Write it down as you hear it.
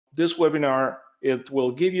this webinar, it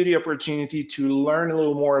will give you the opportunity to learn a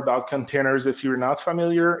little more about containers if you're not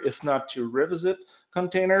familiar, if not to revisit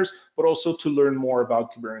containers, but also to learn more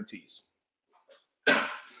about Kubernetes.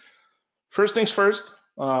 First things first,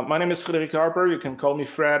 my name is Frederick Harper. You can call me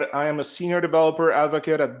Fred. I am a senior developer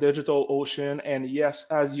advocate at DigitalOcean. And yes,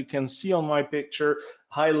 as you can see on my picture,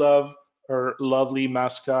 I love our lovely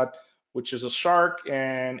mascot, which is a shark,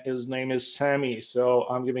 and his name is Sammy. So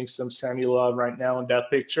I'm giving some Sammy love right now in that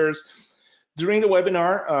pictures. During the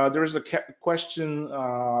webinar, there is a question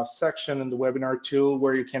section in the webinar tool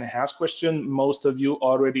where you can ask questions. Most of you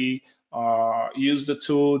already use the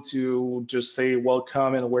tool to just say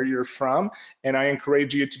welcome and where you're from, and I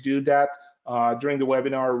encourage you to do that. During the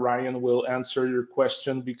webinar, Ryan will answer your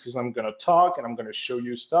question because I'm going to talk and I'm going to show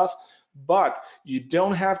you stuff. But you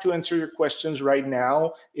don't have to answer your questions right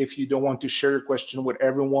now if you don't want to share your question with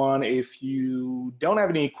everyone. If you don't have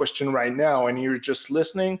any question right now and you're just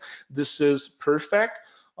listening, this is perfect.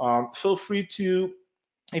 Feel free to,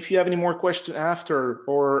 if you have any more questions after,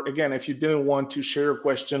 or again, if you didn't want to share your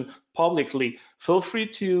question publicly, feel free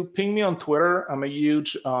to ping me on Twitter. I'm a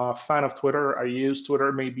huge fan of Twitter. I use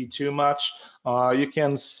Twitter maybe too much. You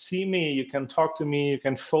can see me, you can talk to me, you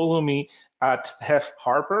can follow me at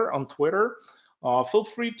 @FHarper on Twitter. Feel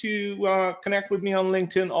free to connect with me on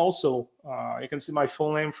LinkedIn also. You can see my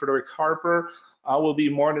full name, Frederick Harper. I will be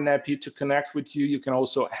more than happy to connect with you. You can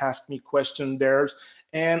also ask me questions there.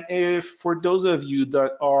 And if for those of you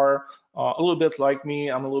that are a little bit like me,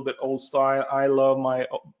 I'm a little bit old style, I love my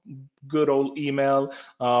good old email.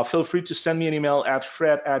 Feel free to send me an email at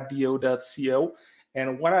fred@do.co.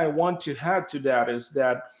 And what I want to add to that is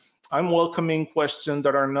that I'm welcoming questions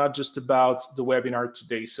that are not just about the webinar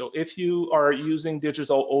today. So if you are using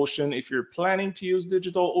DigitalOcean, if you're planning to use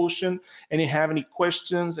DigitalOcean and you have any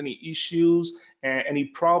questions, any issues, any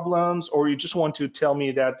problems, or you just want to tell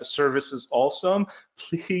me that the service is awesome,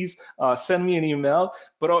 please send me an email.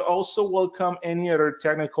 But I also welcome any other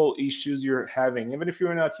technical issues you're having. Even if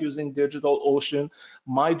you're not using DigitalOcean,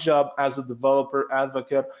 my job as a developer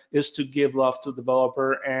advocate is to give love to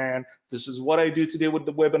developer, and this is what I do today with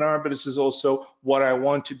the webinar, but this is also what I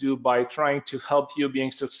want to do by trying to help you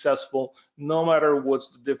being successful, no matter what's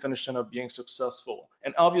the definition of being successful.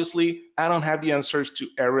 And obviously, I don't have the answers to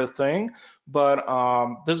everything, but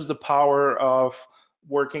this is the power of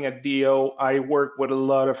working at DO. I work with a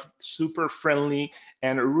lot of super friendly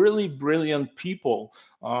and really brilliant people,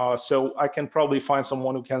 so I can probably find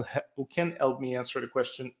someone who can help me answer the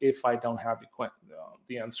question if I don't have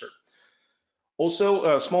the answer.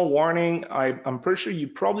 Also, a small warning, I'm pretty sure you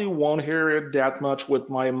probably won't hear it that much with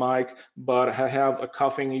my mic, but I have a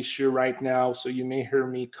coughing issue right now, so you may hear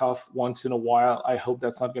me cough once in a while. I hope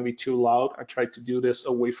that's not going to be too loud. I tried to do this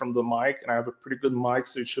away from the mic, and I have a pretty good mic,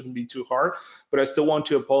 so it shouldn't be too hard, but I still want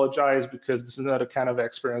to apologize because this is not a kind of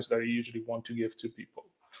experience that I usually want to give to people.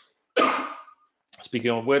 Speaking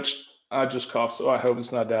of which, I just coughed, so I hope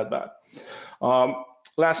it's not that bad.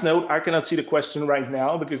 Last note, I cannot see the question right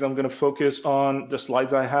now because I'm going to focus on the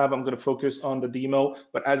slides I have. I'm going to focus on the demo.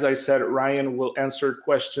 But as I said, Ryan will answer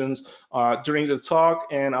questions during the talk,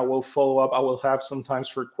 and I will follow up. I will have some times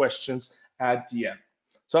for questions at the end.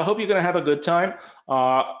 So I hope you're going to have a good time.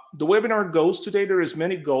 The webinar goals today, there is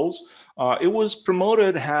many goals. It was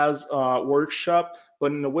promoted as a workshop,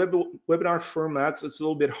 but in the webinar formats, it's a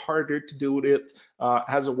little bit harder to do it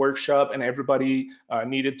as a workshop, and everybody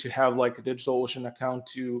needed to have like a DigitalOcean account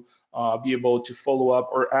to be able to follow up,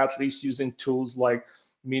 or at least using tools like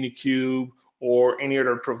Minikube or any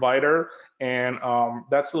other provider. And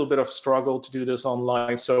that's a little bit of struggle to do this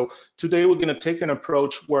online. So today we're going to take an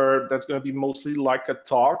approach where that's going to be mostly like a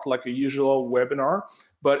talk, like a usual webinar.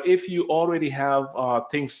 But if you already have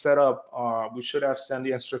things set up, we should have sent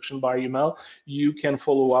the instruction by email. You can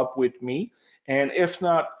follow up with me. And if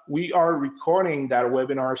not, we are recording that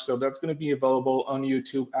webinar, so that's going to be available on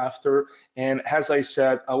YouTube after. And as I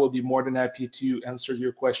said, I will be more than happy to answer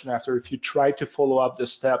your question after if you try to follow up the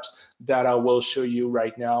steps that I will show you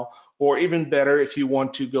right now, or even better, if you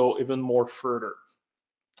want to go even more further.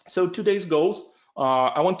 So today's goals,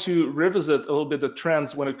 I want to revisit a little bit the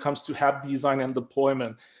trends when it comes to app design and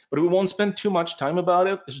deployment, but we won't spend too much time about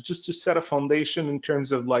it. It's just to set a foundation in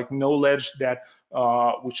terms of like knowledge that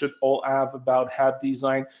we should all have about app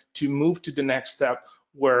design to move to the next step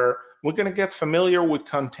where we're going to get familiar with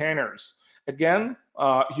containers. Again,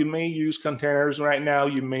 you may use containers right now.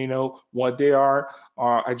 You may know what they are.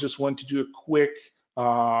 I just want to do a quick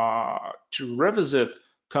to revisit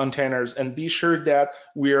containers and be sure that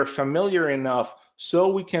we are familiar enough so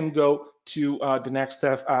we can go to the next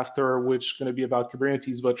step after, which is going to be about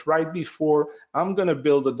Kubernetes. But right before, I'm going to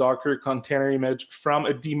build a Docker container image from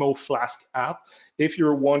a demo Flask app. If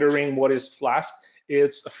you're wondering what is Flask,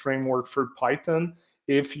 it's a framework for Python.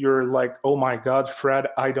 If you're like, oh my God, Fred,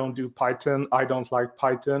 I don't do Python, I don't like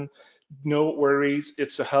Python, no worries,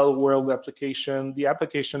 it's a hello world application. The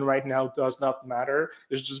application right now does not matter.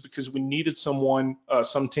 It's just because we needed something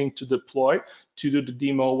to deploy to do the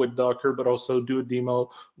demo with Docker, but also do a demo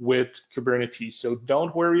with Kubernetes. So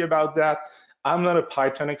don't worry about that. I'm not a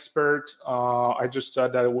Python expert. I just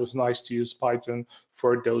thought that it was nice to use Python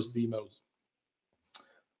for those demos.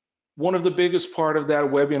 One of the biggest part of that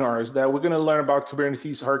webinar is that we're going to learn about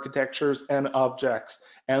Kubernetes architectures and objects.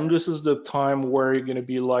 And this is the time where you're going to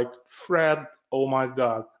be like, Fred, oh my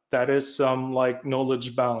God, that is some like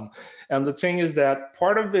knowledge bound. And the thing is that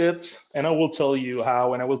part of it, and I will tell you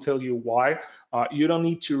how, and I will tell you why, you don't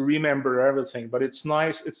need to remember everything, but it's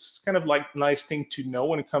nice. It's kind of like nice thing to know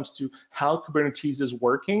when it comes to how Kubernetes is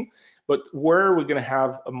working. But where we're going to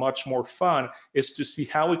have a much more fun is to see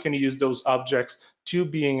how we can use those objects to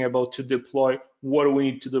being able to deploy what do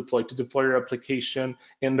we need to deploy your application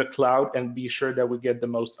in the cloud and be sure that we get the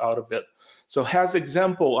most out of it. So as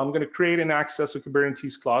example, I'm going to create and access a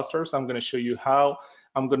Kubernetes cluster. So I'm going to show you how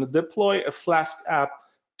I'm going to deploy a Flask app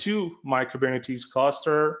to my Kubernetes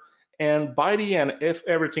cluster. And by the end, if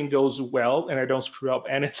everything goes well and I don't screw up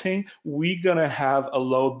anything, we're gonna have a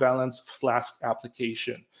load balanced Flask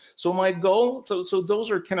application. So my goal, so those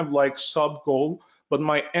are kind of like sub goal, but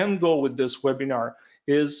my end goal with this webinar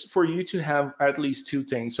is for you to have at least two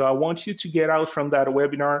things. So I want you to get out from that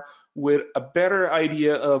webinar with a better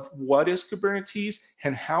idea of what is Kubernetes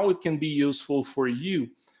and how it can be useful for you.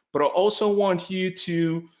 But I also want you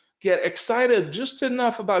to get excited just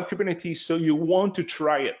enough about Kubernetes so you want to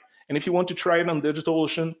try it. And if you want to try it on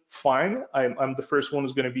DigitalOcean, fine. I'm the first one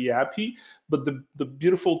who's going to be happy. But the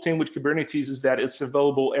beautiful thing with Kubernetes is that it's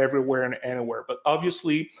available everywhere and anywhere. But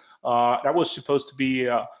obviously, that was supposed to be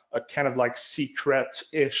a kind of like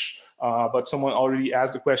secret-ish, but someone already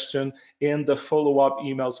asked the question in the follow-up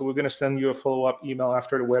email. So we're going to send you a follow-up email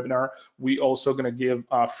after the webinar. We also going to give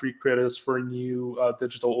free credits for new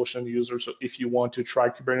DigitalOcean users. So if you want to try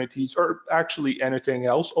Kubernetes or actually anything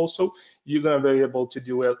else also, you're going to be able to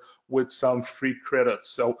do it with some free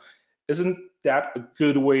credits. So isn't that a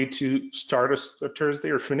good way to start a Thursday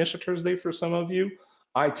or finish a Thursday for some of you?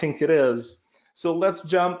 I think it is. So let's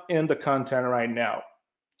jump into content right now.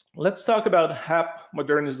 Let's talk about app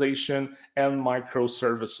modernization and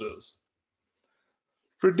microservices.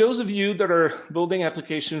 For those of you that are building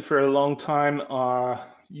application for a long time,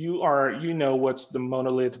 you know what's the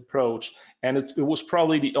monolith approach, and it was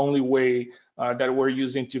probably the only way that we're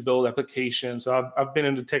using to build applications. I've been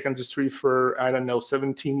in the tech industry for, I don't know,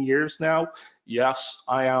 17 years now. Yes,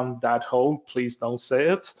 I am that old. Please don't say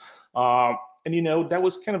it. And you know, that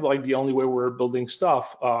was kind of like the only way we were building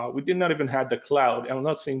stuff. We did not even have the cloud. And I'm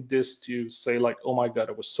not saying this to say like, oh my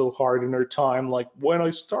God, it was so hard in our time. Like when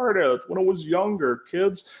I started, when I was younger,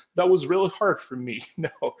 kids, that was really hard for me.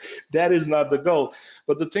 No, that is not the goal.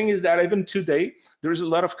 But the thing is that even today, there's a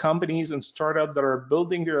lot of companies and startups that are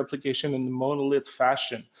building their application in the monolith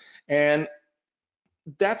fashion. And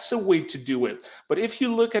that's a way to do it. But if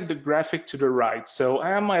you look at the graphic to the right, so I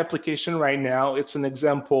have my application right now. It's an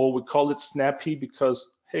example. We call it Snappy because,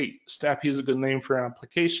 hey, Snappy is a good name for an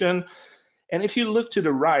application. And if you look to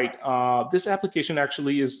the right, this application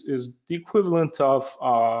actually is the equivalent of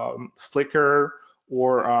Flickr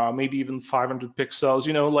or maybe even 500 pixels,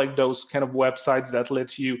 you know, like those kind of websites that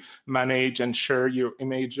let you manage and share your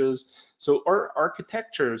images. So our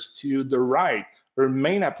architectures to the right, our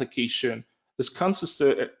main application,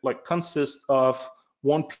 consists of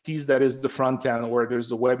one piece that is the front end, where there's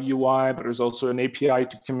the web UI, but there's also an API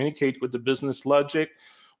to communicate with the business logic.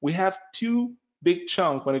 We have two big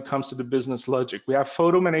chunk when it comes to the business logic. We have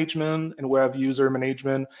photo management and we have user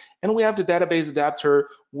management, and we have the database adapter,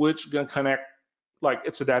 which can connect, like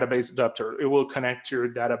it's a database adapter. It will connect to your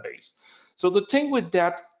database. So the thing with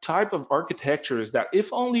that type of architecture is that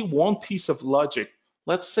if only one piece of logic,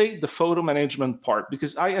 let's say the photo management part,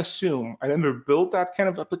 because I assume, I never built that kind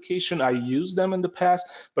of application, I used them in the past,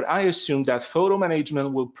 but I assume that photo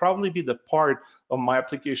management will probably be the part of my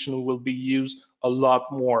application that will be used a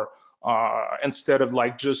lot more instead of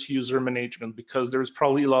like just user management, because there's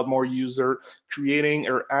probably a lot more user creating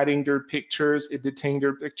or adding their pictures, editing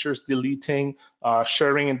their pictures, deleting,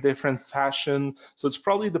 sharing in different fashion. So it's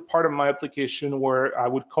probably the part of my application where I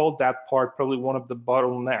would call that part probably one of the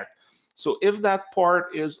bottleneck. So if that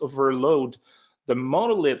part is overload, the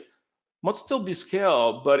monolith must still be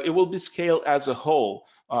scaled, but it will be scaled as a whole,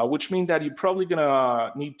 which means that you're probably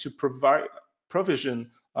gonna need to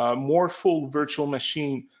provision more full virtual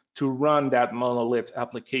machine to run that monolith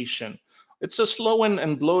application. It's a slow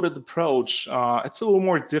and bloated approach. It's a little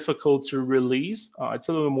more difficult to release. It's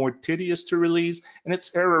a little more tedious to release, and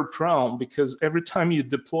it's error prone because every time you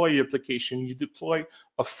deploy your application, you deploy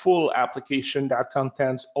a full application that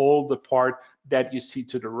contains all the part that you see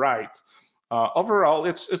to the right. Overall,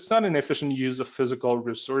 it's not an efficient use of physical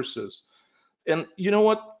resources. And you know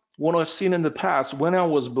what I've seen in the past when I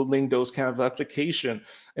was building those kind of application,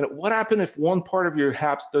 and what happened if one part of your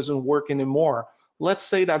apps doesn't work anymore? Let's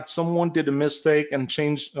say that someone did a mistake and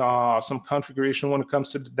changed some configuration when it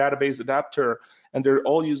comes to the database adapter, and they're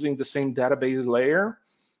all using the same database layer.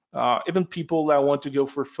 Even people that want to go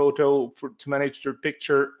for photo to manage their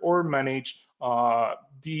picture or manage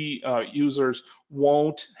the users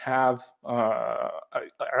won't have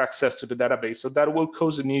access to the database. So that will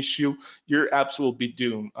cause an issue. Your apps will be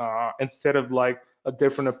doomed instead of like a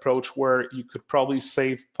different approach where you could probably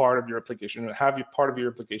save part of your application and have part of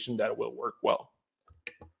your application that will work well.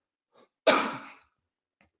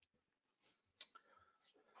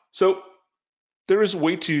 So there is a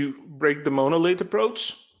way to break the monolith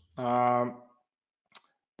approach.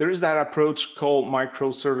 There is that approach called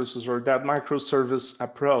microservices, or that microservice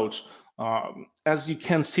approach. As you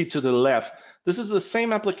can see to the left, this is the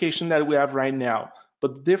same application that we have right now,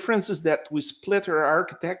 but the difference is that we split our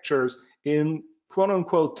architectures in quote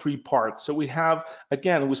unquote 3 parts. So we have,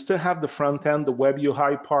 again, we still have the front end, the web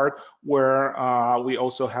UI part, where we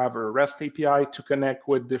also have a REST API to connect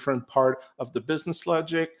with different part of the business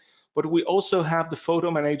logic, but we also have the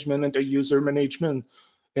photo management and the user management,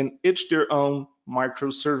 and each their own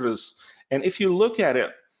microservice. And if you look at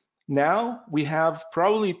it, now we have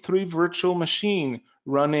probably 3 virtual machines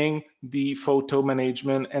running the photo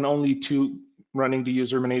management and only 2 running the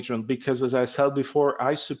user management, because as I said before,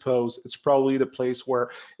 I suppose it's probably the place where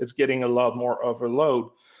it's getting a lot more overload.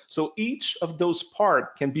 So each of those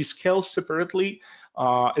parts can be scaled separately.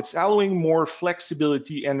 It's allowing more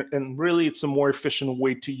flexibility, and really it's a more efficient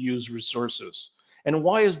way to use resources. And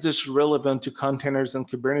why is this relevant to containers and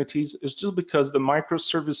Kubernetes? It's just because the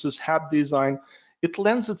microservices have design, it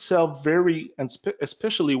lends itself very and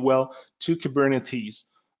especially well to Kubernetes.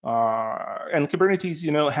 And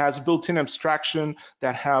Kubernetes, has built-in abstraction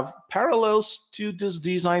that have parallels to this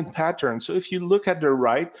design pattern. So if you look at the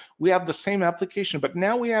right, we have the same application, but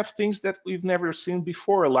now we have things that we've never seen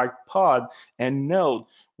before, like pod and node,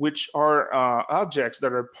 which are objects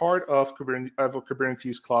that are part of a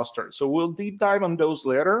Kubernetes cluster. So we'll deep dive on those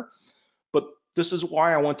later, but this is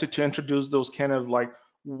why I wanted to introduce those kind of like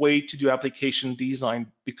way to do application design,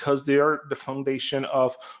 because they are the foundation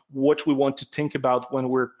of what we want to think about when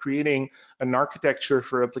we're creating an architecture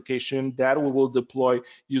for application that we will deploy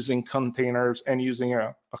using containers and using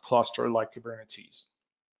a cluster like Kubernetes.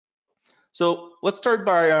 So let's start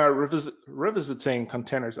by revisiting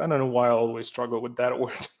containers. I don't know why I always struggle with that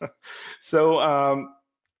word. So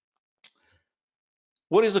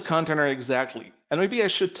what is a container exactly? And maybe I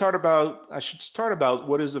should start about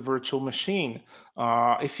what is a virtual machine.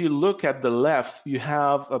 If you look at the left, you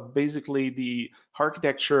have basically the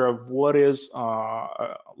architecture of what is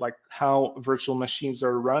like how virtual machines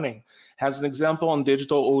are running. As an example, on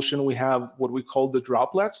DigitalOcean, we have what we call the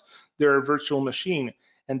droplets. They're a virtual machine,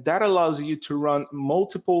 and that allows you to run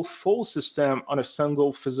multiple full systems on a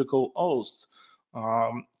single physical host.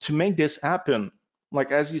 To make this happen,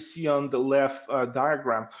 like as you see on the left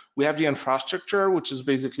diagram, we have the infrastructure, which is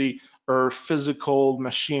basically our physical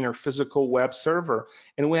machine or physical web server.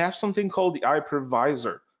 And we have something called the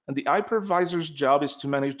hypervisor. And the hypervisor's job is to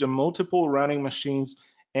manage the multiple running machines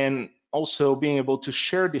and also being able to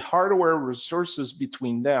share the hardware resources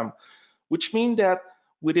between them, which means that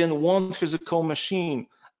within one physical machine,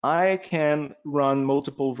 I can run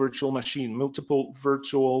multiple virtual machines, multiple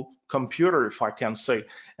virtual computer, if I can say.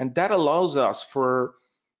 And that allows us for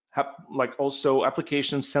like also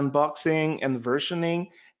application sandboxing and versioning.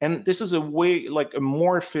 And this is a way, like a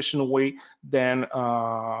more efficient way than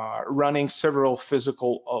running several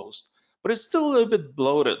physical hosts. But it's still a little bit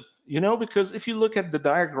bloated, because if you look at the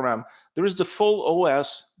diagram, there is the full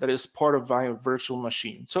OS that is part of a virtual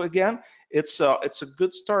machine. So again, it's a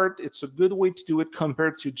good start. It's a good way to do it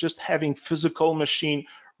compared to just having physical machine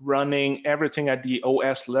running everything at the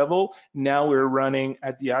OS level. Now we're running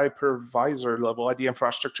at the hypervisor level, at the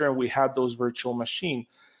infrastructure, and we have those virtual machines.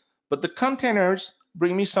 But the containers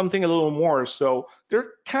bring me something a little more. So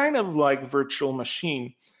they're kind of like virtual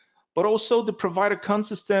machine, but also they provide a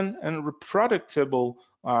consistent and reproducible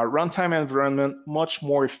runtime environment much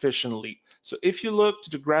more efficiently. So if you look to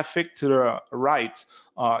the graphic to the right,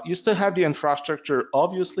 you still have the infrastructure.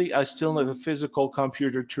 Obviously, I still have a physical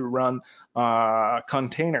computer to run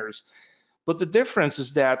containers. But the difference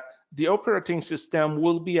is that the operating system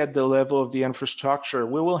will be at the level of the infrastructure.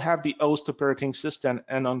 We will have the host operating system,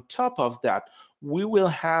 and on top of that, we will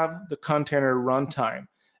have the container runtime.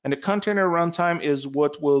 And the container runtime is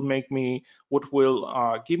what will give me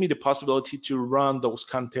the possibility to run those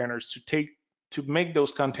containers, to make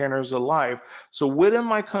those containers alive. So within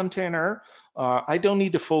my container, I don't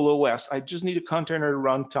need the full OS. I just need a container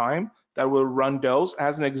runtime that will run those.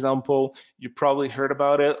 As an example, you probably heard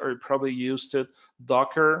about it or you probably used it.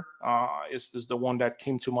 Docker is the one that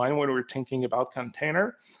came to mind when we were thinking about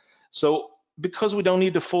container. So because we don't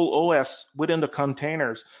need the full OS within the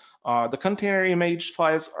containers, the container image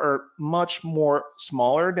files are much more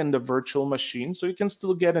smaller than the virtual machine. So you can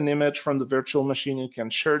still get an image from the virtual machine, you can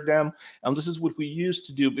share them. And this is what we used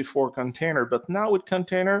to do before container. But now with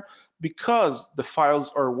container, because the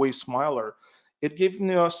files are way smaller, it gave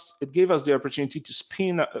us the opportunity to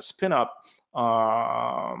spin up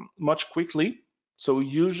much quickly. So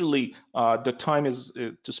usually the time is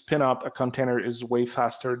to spin up a container is way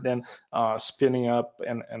faster than spinning up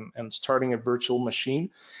and starting a virtual machine.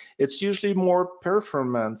 It's usually more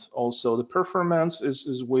performant also. The performance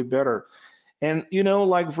is way better. And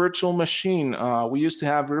like virtual machine, we used to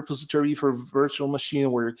have a repository for virtual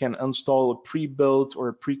machine where you can install a pre-built or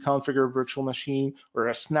a pre-configured virtual machine or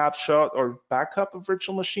a snapshot or backup of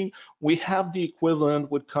virtual machine. We have the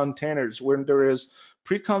equivalent with containers where there is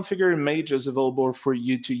pre-configured images available for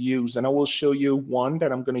you to use. And I will show you one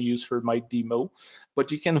that I'm going to use for my demo. But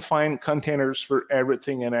you can find containers for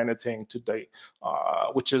everything and anything today,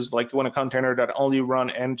 which is like when a container that only run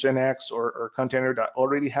Nginx or a container that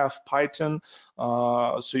already have Python,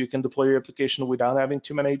 so you can deploy your application without having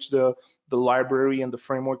to manage the library and the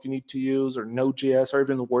framework you need to use, or Node.js or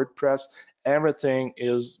even WordPress. Everything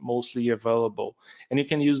is mostly available, and you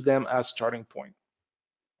can use them as starting point.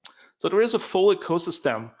 So there is a full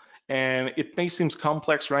ecosystem, and it may seem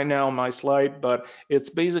complex right now on my slide, but it's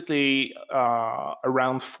basically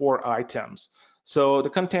around 4 items. So the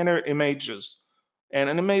container images, and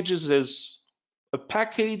an images is a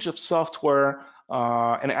package of software,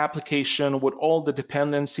 an application with all the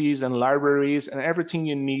dependencies and libraries and everything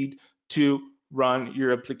you need to run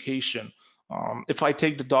your application. If I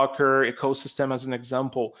take the Docker ecosystem as an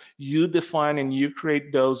example, you define and you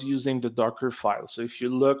create those using the Docker file. So if you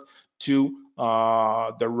look to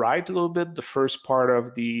the right a little bit, the first part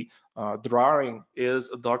of the drawing is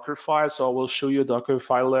a Docker file. So I will show you a Docker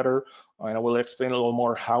file later, and I will explain a little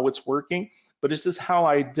more how it's working. But this is how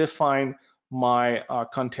I define my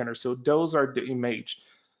container. So those are the image.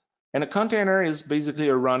 And a container is basically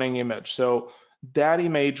a running image. So that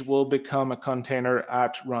image will become a container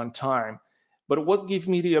at runtime. But what gives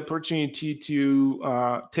me the opportunity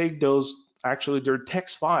to take those, actually their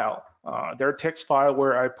text file,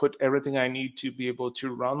 where I put everything I need to be able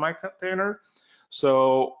to run my container.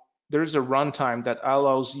 So there's a runtime that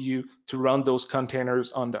allows you to run those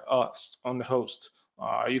containers on the host.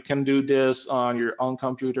 You can do this on your own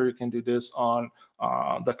computer. You can do this on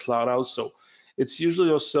the cloud also. It's usually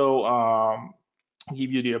also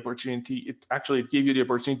give you the opportunity. It gives you the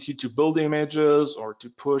opportunity to build images or to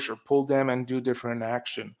push or pull them and do different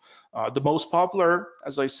action. The most popular,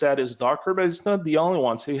 as I said, is Docker, but it's not the only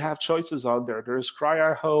one. So you have choices out there. There's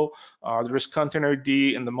CryIO, there's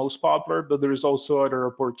Containerd, and the most popular, but there's also other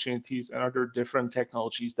opportunities and other different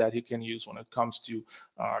technologies that you can use when it comes to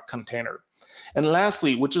container. And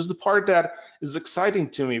lastly, which is the part that is exciting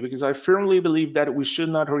to me, because I firmly believe that we should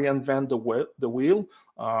not reinvent the wheel.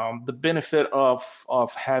 The benefit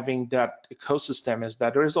of having that ecosystem is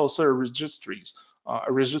that there is also a registry,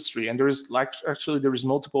 and there is there is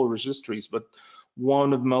multiple registries, but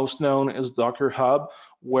one of the most known is Docker Hub,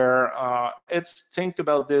 where think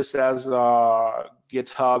about this as a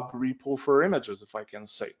GitHub repo for images, if I can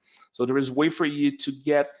say. So there is a way for you to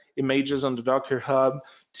get images on the Docker Hub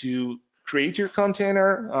to create your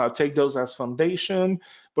container, take those as foundation,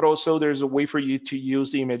 but also there's a way for you to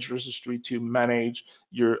use the image registry to manage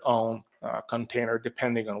your own container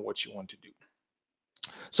depending on what you want to do.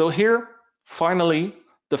 So here, finally,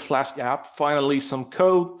 the Flask app, finally some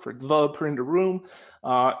code for developer in the room.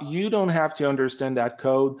 You don't have to understand that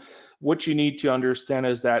code. What you need to understand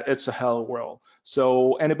is that it's a hello world.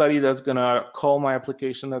 So anybody that's gonna call my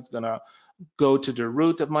application, that's gonna go to the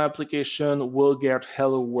root of my application, will get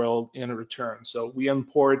hello world in return. So we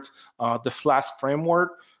import the Flask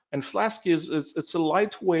framework, and Flask it's a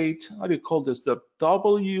lightweight, how do you call this, the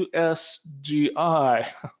WSGI.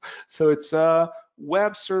 So it's a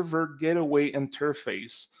web server gateway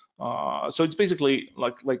interface. So it's basically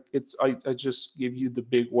like it's I just give you the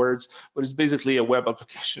big words, but it's basically a web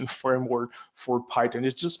application framework for Python.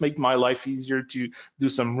 It just makes my life easier to do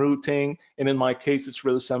some routing, and in my case, it's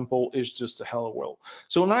really simple. It's just a hello world.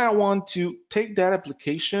 So now I want to take that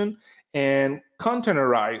application and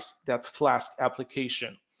containerize that Flask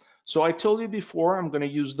application. So I told you before, I'm going to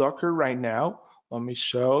use Docker right now. Let me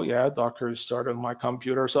show. Yeah, Docker is started on my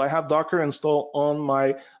computer. So I have Docker installed on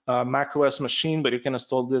my Mac OS machine, but you can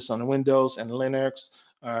install this on Windows and Linux,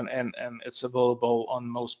 and it's available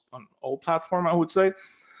on all platforms, I would say.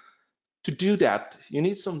 To do that, you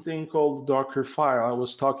need something called Docker file. I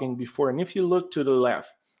was talking before, and if you look to the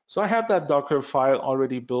left, so I have that Docker file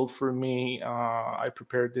already built for me. I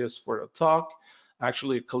prepared this for the talk.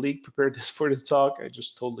 Actually, a colleague prepared this for the talk. I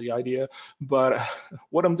just told the idea. But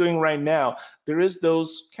what I'm doing right now, there is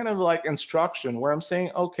those kind of like instruction where I'm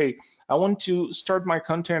saying, okay, I want to start my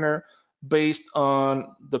container based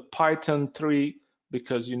on the Python 3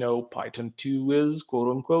 because Python 2 is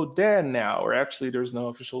quote unquote dead now, or actually there's no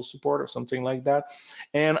official support or something like that.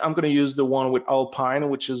 And I'm going to use the one with Alpine,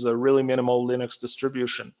 which is a really minimal Linux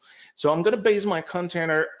distribution. So I'm going to base my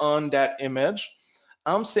container on that image.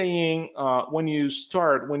 I'm saying when you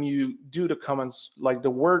do the comments, like the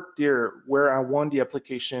work there where I want the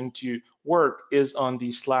application to work is on the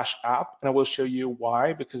 /app, and I will show you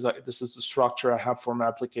why, because this is the structure I have for my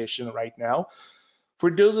application right now. For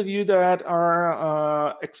those of you that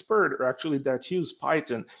are expert, or actually that use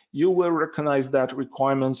Python, you will recognize that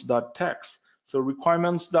requirements.txt. So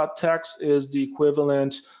requirements.txt is the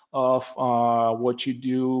equivalent of what you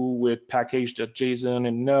do with package.json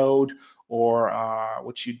in Node, or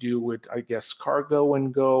what you do with, I guess, Cargo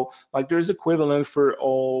and Go. Like there's equivalent for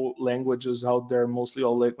all languages out there, mostly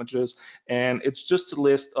all languages. And it's just a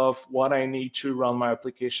list of what I need to run my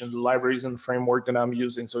application, the libraries and framework that I'm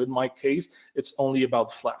using. So in my case, it's only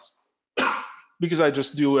about Flask because I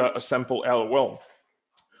just do a simple LOL.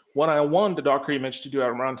 What I want the Docker image to do at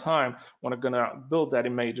runtime when I'm gonna build that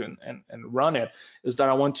image and run it is that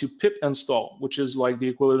I want to pip install, which is like the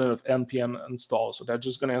equivalent of npm install. So that's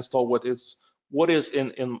just gonna install what is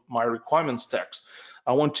in my requirements text.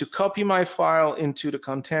 I want to copy my file into the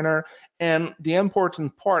container, and the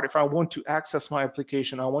important part, if I want to access my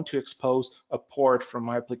application, I want to expose a port from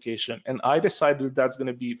my application, and I decided that's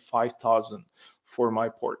gonna be 5,000 for my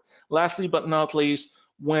port. Lastly but not least,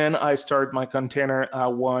 when I start my container, I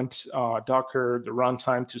want Docker, the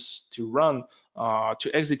runtime,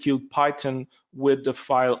 to execute Python with the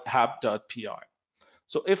file app.py.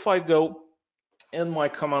 So if I go in my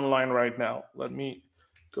command line right now, let me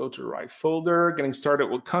go to the right folder, getting started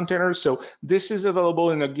with containers. So this is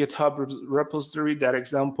available in a GitHub repository, that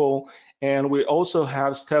example. And we also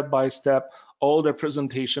have step-by-step all the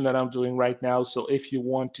presentation that I'm doing right now. So if you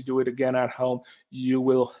want to do it again at home, you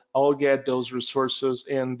will all get those resources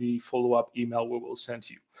in the follow-up email we will send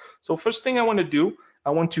you. So first thing I want to do,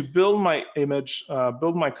 I want to build my image,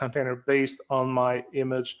 build my container based on my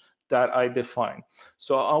image that I define.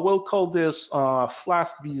 So I will call this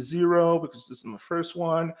Flask v0 because this is my first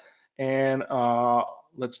one. And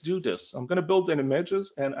let's do this. I'm gonna build an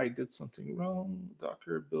images, and I did something wrong.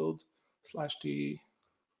 Docker build /d.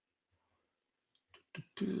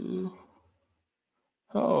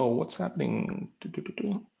 Oh, what's happening?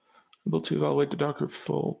 Able to evaluate the Docker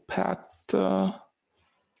full path.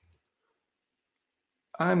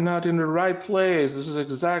 I'm not in the right place. This is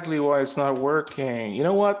exactly why it's not working. You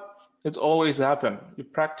know what? It's always happened. You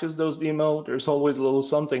practice those emails, there's always a little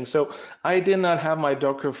something. So I did not have my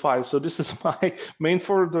Docker file. So this is my main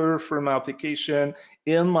folder for my application.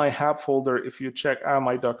 In my app folder, if you check out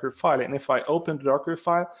my Docker file, and if I open the Docker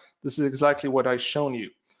file, this is exactly what I've shown you.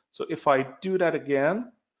 So if I do that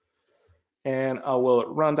again, and I will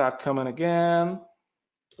run that command again,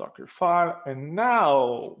 Docker file, and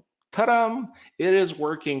now, ta-da, it is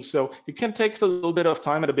working. So it can take a little bit of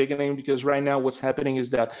time at the beginning because right now what's happening is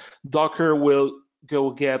that Docker will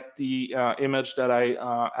go get the image that I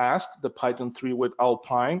asked, the Python 3 with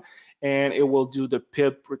Alpine, and it will do the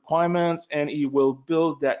pip requirements, and it will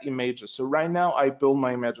build that images. So right now I build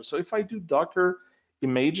my images. So if I do Docker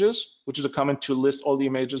images, which is a command to list all the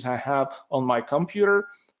images I have on my computer,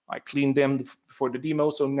 I clean them for the demo.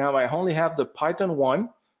 So now I only have the Python 1,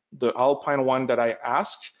 the Alpine one that I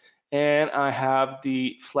asked, and I have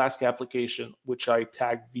the Flask application, which I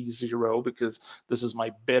tagged v0 because this is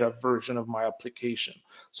my beta version of my application.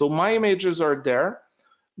 So my images are there.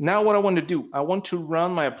 Now what I want to do, I want to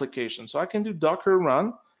run my application. So I can do Docker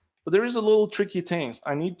run, but there is a little tricky thing.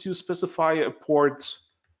 I need to specify a port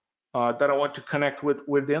that I want to connect with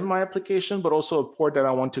within my application, but also a port that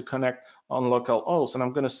I want to connect on localhost. And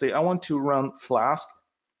I'm going to say I want to run Flask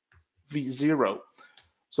v0.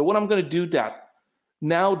 So what I'm going to do that,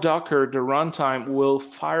 now Docker, the runtime, will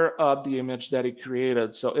fire up the image that it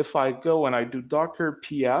created. So if I go and I do Docker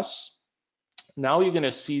PS, now you're going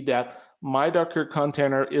to see that my Docker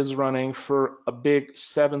container is running for a big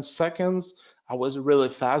 7 seconds. I was really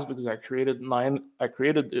fast because I created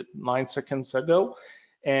it 9 seconds ago.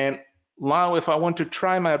 And now if I want to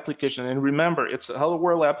try my application, and remember, it's a Hello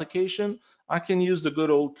World application, I can use the good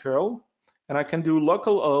old curl, and I can do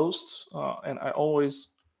localhost, and I always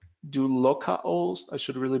do localhost. I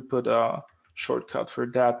should really put a shortcut for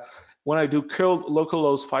that. When I do curl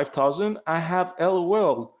localhost 5000, I have Hello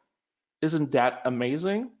World. Isn't that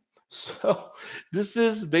amazing? So this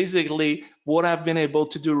is basically what I've been able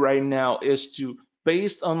to do right now, is to,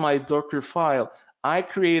 based on my Docker file, I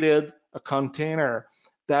created a container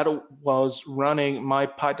that was running my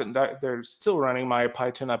Python, they're still running my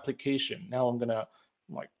Python application. Now I'm gonna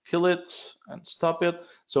like kill it and stop it.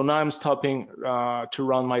 So now I'm stopping to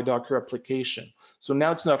run my Docker application. So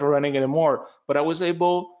now it's not running anymore, but I was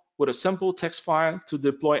able, with a simple text file, to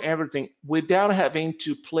deploy everything without having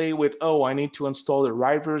to play with, oh, I need to install the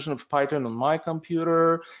right version of Python on my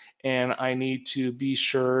computer, and I need to be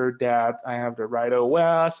sure that I have the right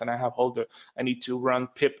OS, and I need to run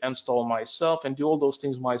pip install myself and do all those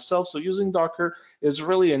things myself. So using Docker is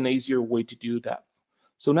really an easier way to do that.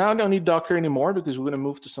 So now I don't need Docker anymore because we're going to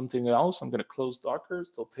move to something else. I'm going to close Docker,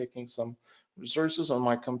 still taking some resources on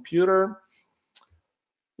my computer.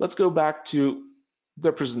 Let's go back to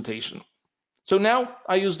the presentation. So now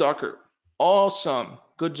I use Docker. Awesome.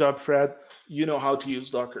 Good job, Fred. You know how to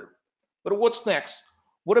use Docker. But what's next?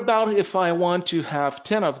 What about if I want to have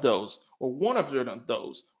 10 of those, or 100 of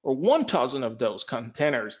those, or 1,000 of those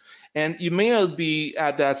containers? And you may not be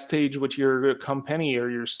at that stage with your company or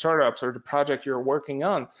your startups or the project you're working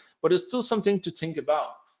on, but it's still something to think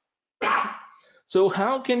about. So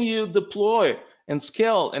how can you deploy and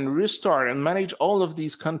scale and restart and manage all of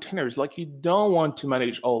these containers? Like, you don't want to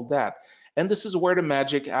manage all that. And this is where the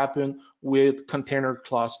magic happens with container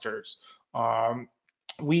clusters.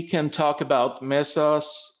 We can talk about Mesos.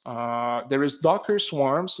 There is Docker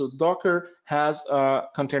Swarm. So Docker has a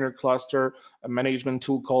container cluster, a management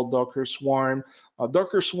tool called Docker Swarm.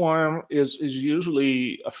 Docker Swarm is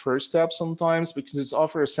usually a first step sometimes because it's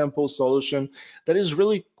offers a simple solution that is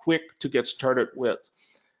really quick to get started with.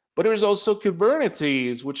 But there's also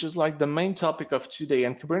Kubernetes, which is like the main topic of today.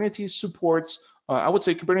 And Kubernetes supports, I would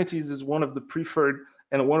say Kubernetes is one of the preferred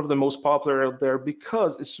and one of the most popular out there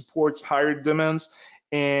because it supports higher demands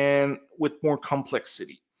and with more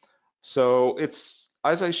complexity. So it's,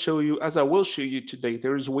 as I will show you today,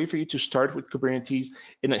 there is a way for you to start with Kubernetes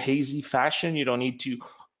in a hazy fashion. You don't need to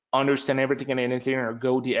understand everything and anything or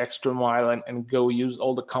go the extra mile and go use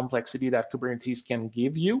all the complexity that Kubernetes can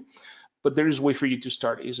give you. But there is a way for you to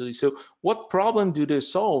start easily. So what problem do they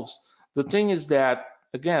solve? The thing is that,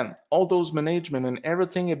 again, all those management and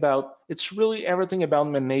everything about, it's really everything about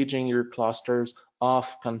managing your clusters of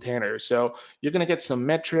containers. So you're gonna get some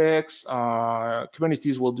metrics.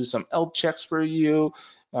 Kubernetes will do some health checks for you.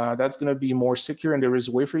 That's gonna be more secure, and there is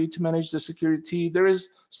a way for you to manage the security. There is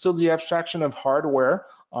still the abstraction of hardware,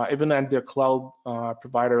 even at the cloud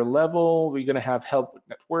provider level. We're gonna have help with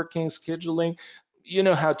networking, scheduling. You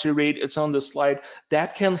know how to read, it's on the slide.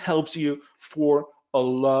 That can help you for a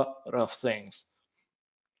lot of things.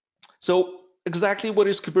 So exactly what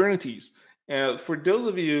is Kubernetes? For those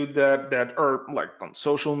of you that are like on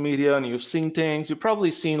social media and you've seen things, you've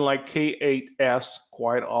probably seen like K8s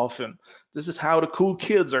quite often. This is how the cool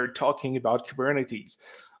kids are talking about Kubernetes.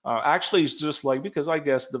 Actually, it's just like, because I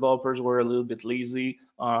guess developers were a little bit lazy.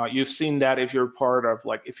 You've seen that if you're part of,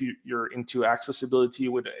 like, if you're into accessibility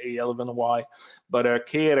with A11y. But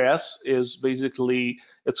K8s is basically,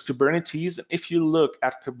 it's Kubernetes. And if you look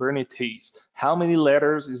at Kubernetes, how many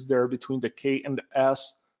letters is there between the K and the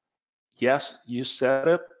S? Yes, you said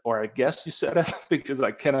it, or I guess you said it because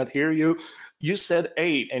I cannot hear you. You said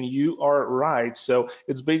 8, and you are right. So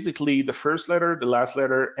it's basically the first letter, the last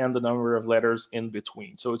letter, and the number of letters in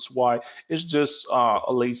between. So it's why it's just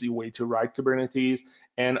a lazy way to write Kubernetes.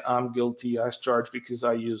 And I'm guilty as charged because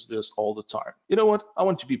I use this all the time. You know what? I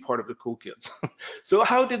want to be part of the cool kids. So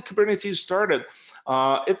how did Kubernetes started?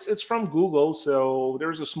 It's from Google. So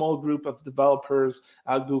there's a small group of developers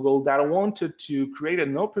at Google that wanted to create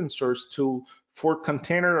an open source tool for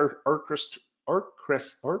container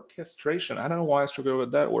orchestration. I don't know why I struggle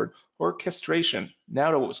with that word. Orchestration.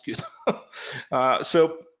 Now that was good.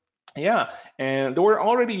 So yeah, and they were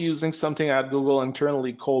already using something at Google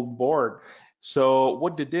internally called Borg. So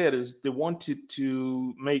what they did is they wanted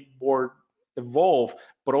to make Borg evolve,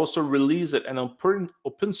 but also release it and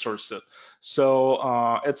open source it.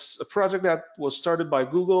 So it's a project that was started by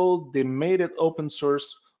Google. They made it open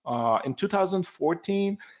source in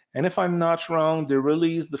 2014. And if I'm not wrong, they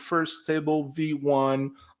released the first stable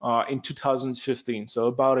V1 in 2015, so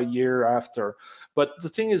about a year after. But the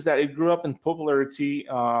thing is that it grew up in popularity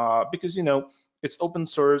because, it's open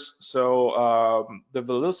source. So the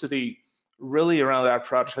velocity really around that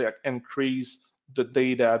project increased the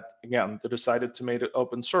day that, again, they decided to make it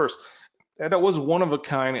open source. And that was one of a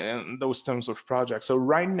kind in those terms of projects. So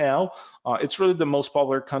right now, it's really the most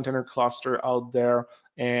popular container cluster out there,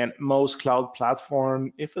 and most cloud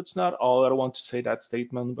platform, if it's not all, I don't want to say that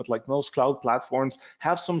statement, but like most cloud platforms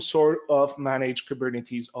have some sort of managed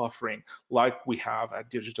Kubernetes offering, like we have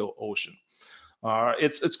at DigitalOcean.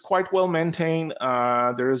 It's quite well maintained.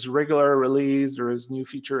 There is regular release. There is new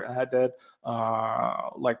feature added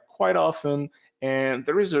like quite often, and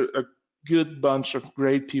there is a good bunch of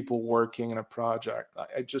great people working in a project.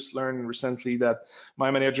 I just learned recently that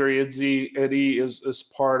my manager Eddie is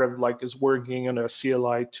part of is working on a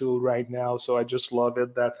CLI tool right now. So I just love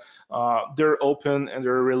it that they're open and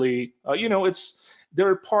they're really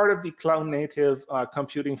they're part of the Cloud Native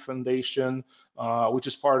Computing Foundation, which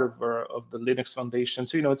is part of the Linux Foundation.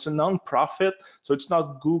 So, it's a nonprofit. So it's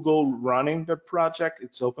not Google running the project.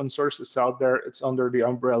 It's open source. It's out there. It's under the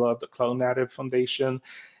umbrella of the Cloud Native Foundation.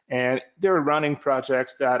 And they're running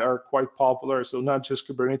projects that are quite popular. So not just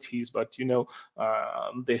Kubernetes, but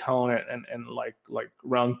they hone it and like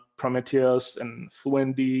run Prometheus and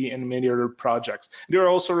Fluentd and many other projects. They're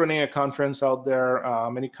also running a conference out there,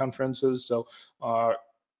 many conferences. So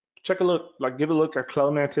check a look, give a look at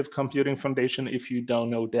Cloud Native Computing Foundation if you don't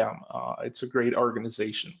know them. It's a great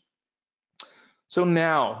organization. So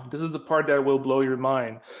now, this is the part that will blow your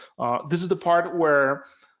mind. This is the part where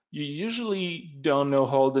you usually don't know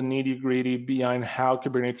all the nitty-gritty behind how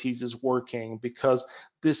Kubernetes is working, because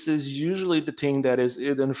this is usually the thing that is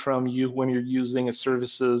hidden from you when you're using a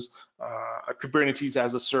Kubernetes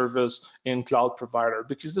as a service in cloud provider,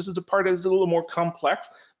 because this is the part that is a little more complex,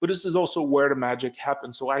 but this is also where the magic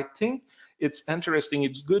happens. So I think it's interesting.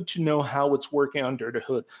 It's good to know how it's working under the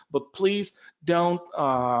hood, but please don't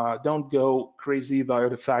go crazy about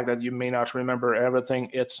the fact that you may not remember everything.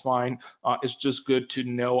 It's fine. It's just good to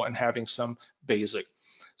know and having some basic.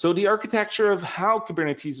 So the architecture of how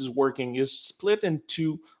Kubernetes is working is split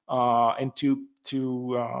into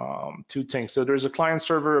two things. So there's a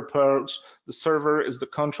client-server approach. The server is the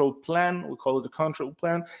control plane. We call it the control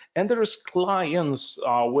plane, and there's clients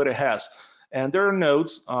with a S. And there are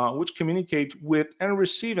nodes which communicate with and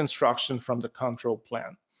receive instruction from the control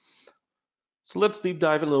plane. So let's deep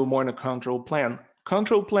dive a little more in the control plane.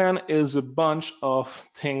 Control plane is a bunch of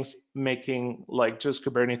things making just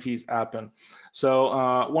Kubernetes happen.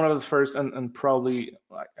 So one of the first, and probably,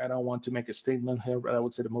 I don't want to make a statement here, but I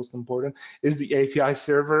would say the most important, is the API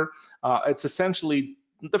server. It's essentially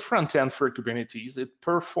the front end for Kubernetes. It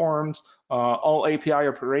performs all API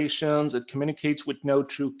operations. It communicates with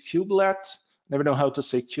node through kubelet. Never know how to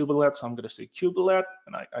say kubelet, so I'm going to say kubelet,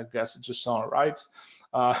 and I guess it just sounds right.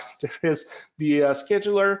 There is the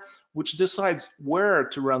scheduler, which decides where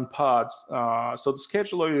to run pods. So the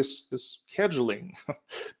scheduler is scheduling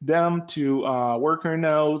them to worker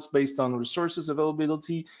nodes based on resources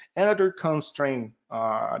availability and other constraints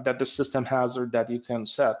that the system has or that you can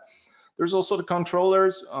set. There's also the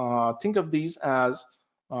controllers. Think of these as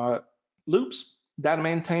loops that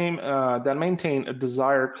maintain a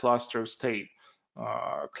desired cluster state.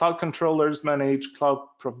 Cloud controllers manage cloud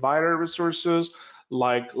provider resources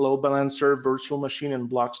like load balancer, virtual machine, and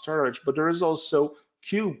block storage, but there is also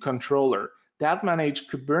kube controller that manage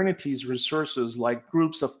Kubernetes resources like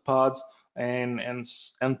groups of pods and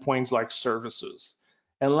endpoints like services.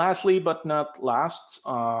 And lastly, but not last,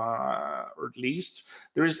 or least,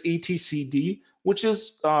 there is etcd, which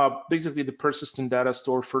is basically the persistent data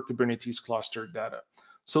store for Kubernetes cluster data.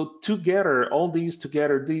 So together, all these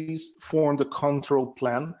together, these form the control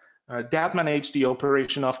plane that manage the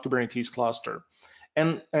operation of Kubernetes cluster.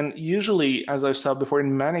 And usually, as I said before,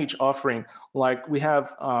 in managed offering, like we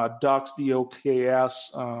have Docs,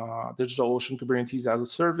 DOKS, DigitalOcean Kubernetes as a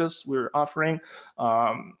service we're offering.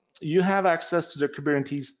 You have access to the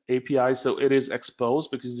Kubernetes API, so it is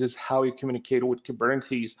exposed because this is how you communicate with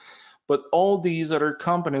Kubernetes. But all these other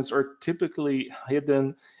components are typically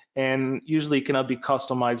hidden and usually cannot be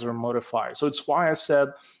customized or modified. So it's why I said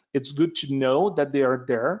it's good to know that they are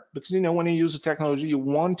there, because when you use a technology, you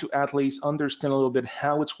want to at least understand a little bit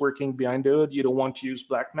how it's working behind the hood. You don't want to use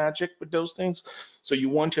black magic with those things. So you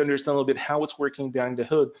want to understand a little bit how it's working behind the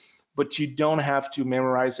hood. but you don't have to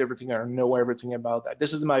memorize everything or know everything about that.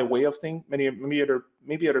 This is my way of thinking.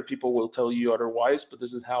 Maybe other people will tell you otherwise, but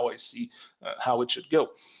this is how I see how it should go.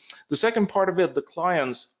 The second part of it, the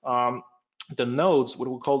clients, the nodes, what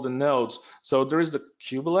we call the nodes. So there is the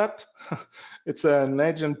kubelet. It's an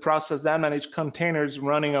agent process that manages containers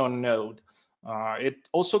running on node. It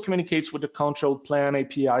also communicates with the control plane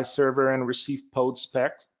API server and receive pod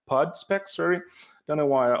spec. Sorry, don't know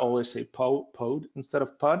why I always say pod instead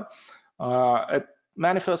of pod. It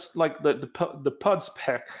manifests like the pod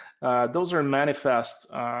spec. Those are manifests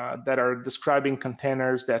that are describing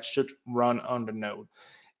containers that should run on the node.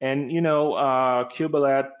 And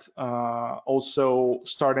kubelet also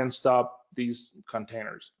start and stop these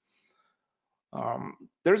containers.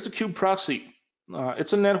 There's the kube proxy.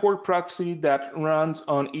 It's a network proxy that runs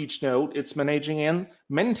on each node. It's managing and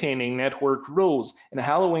maintaining network rules and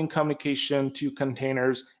allowing communication to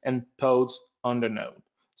containers and pods on the node.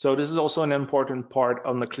 So this is also an important part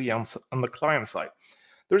on the client side.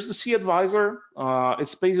 There's the C advisor.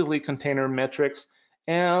 It's basically container metrics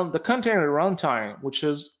and the container runtime, which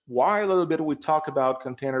is why a little bit we talked about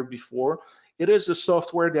container before. It is the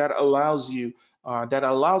software that allows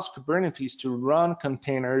Kubernetes to run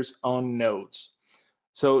containers on nodes.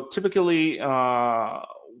 So typically, the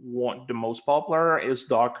most popular is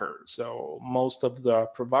Docker. So most of the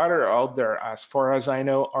providers out there, as far as I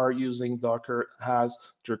know, are using Docker as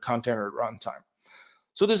their container runtime.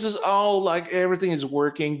 So this is all like everything is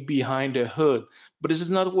working behind the hood, but this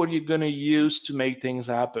is not what you're going to use to make things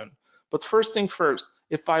happen. But first thing first,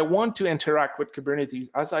 if I want to interact with Kubernetes,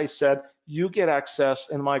 as I said, you get access.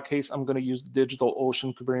 In my case, I'm going to use the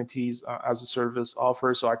DigitalOcean Kubernetes as a service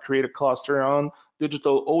offer. So I create a cluster on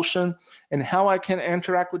DigitalOcean, and how I can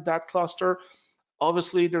interact with that cluster.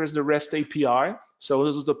 Obviously, there is the REST API. So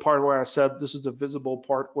this is the part where I said this is the visible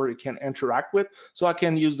part where you can interact with. So I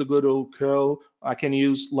can use the good old curl. I can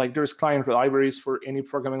use, like, there's client libraries for any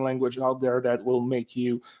programming language out there that will make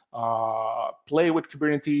you play with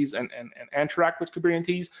Kubernetes and interact with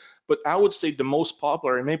Kubernetes. But I would say the most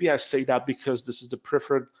popular, and maybe I say that because this is the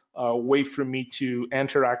preferred way for me to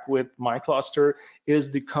interact with my cluster, is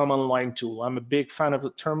the command line tool. I'm a big fan of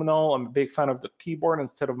the terminal. I'm a big fan of the keyboard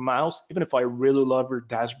instead of mouse. Even if I really love your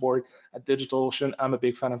dashboard at DigitalOcean, I'm a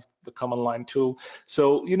big fan of the command line tool.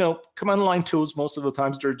 So, command line tools, most of the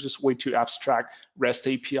times, they're just way too abstract REST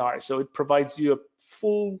API. So it provides you a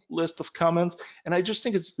full list of commands. And I just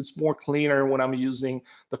think it's more cleaner when I'm using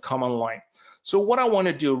the command line. So what I want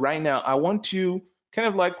to do right now, I want to kind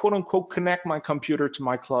of like, quote unquote, connect my computer to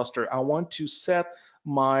my cluster. I want to set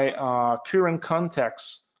my current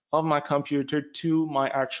context of my computer to my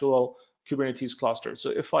actual Kubernetes cluster.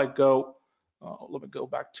 So if I go, let me go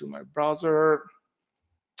back to my browser,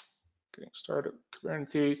 getting started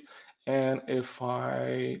Kubernetes, and if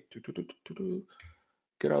I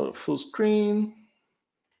get out of full screen,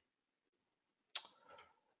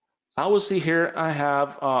 I will see here I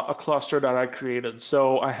have a cluster that I created.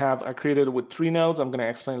 So I created it with 3 nodes. I'm going to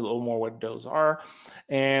explain a little more what those are.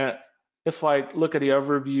 And if I look at the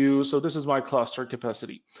overview, so this is my cluster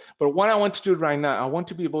capacity. But what I want to do right now, I want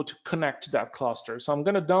to be able to connect to that cluster. So I'm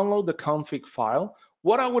going to download the config file.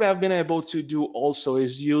 What I would have been able to do also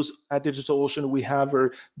is use at DigitalOcean, we have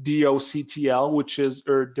our DOCTL, which is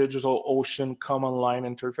our DigitalOcean command line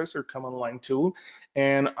interface or command line tool.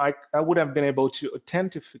 And I would have been able to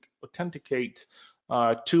authenticate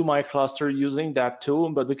to my cluster using that tool,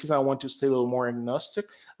 but because I want to stay a little more agnostic,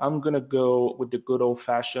 I'm going to go with the good old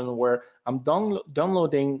fashioned where I'm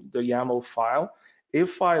downloading the YAML file.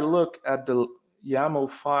 If I look at the YAML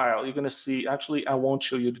file, you're going to see, actually, I won't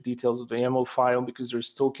show you the details of the YAML file because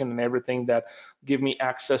there's token and everything that give me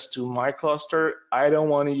access to my cluster. I don't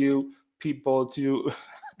want you people to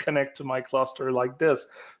connect to my cluster like this.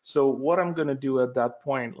 So what I'm going to do at that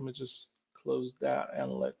point, let me just close that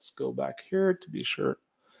and let's go back here to be sure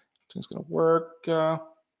everything's going to work.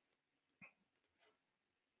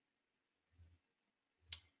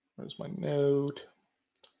 Where's my node?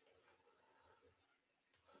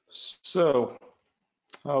 So,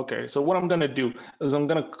 okay, so what I'm going to do is I'm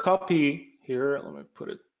going to copy here. Let me put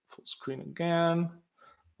it full screen again.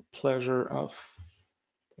 Pleasure of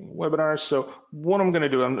webinar. So what I'm going to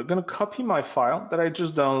do, I'm going to copy my file that I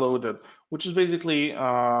just downloaded, which is basically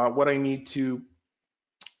what I need to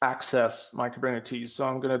access my Kubernetes. So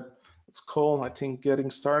I'm going to, it's called, I think,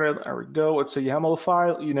 getting started. There we go. It's a YAML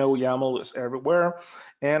file. YAML is everywhere.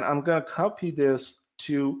 And I'm going to copy this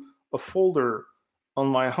to a folder on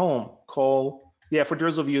my home called Yeah, for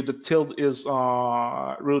those of you, the tilde is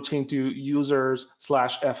routing to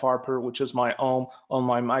users/fharper, which is my own on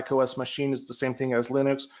my macOS machine. It's the same thing as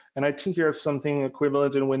Linux. And I think you have something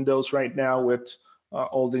equivalent in Windows right now with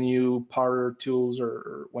all the new power tools,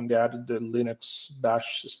 or when they added the Linux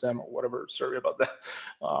bash system or whatever. Sorry about that.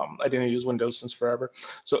 I didn't use Windows since forever.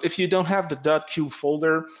 So if you don't have the .cube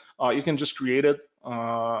folder, you can just create it.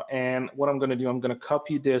 And what I'm going to do, I'm going to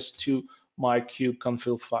copy this to my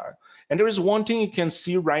kubeconfig file. And there is one thing you can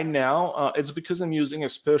see right now. It's because I'm using a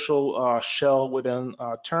special shell within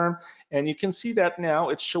term. And you can see that now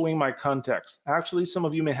it's showing my context. Actually, some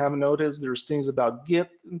of you may have noticed there's things about Git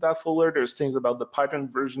in that folder. There's things about the Python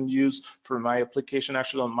version used for my application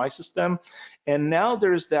actually on my system. And now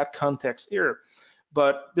there's that context here.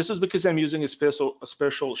 But this is because I'm using a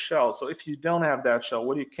special shell. So if you don't have that shell,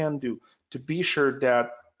 what you can do to be sure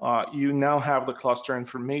that you now have the cluster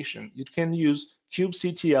information, you can use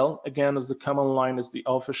kubectl, again, as the command line is the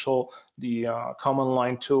official, the command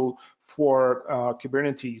line tool for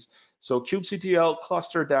Kubernetes. So kubectl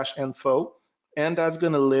cluster-info, and that's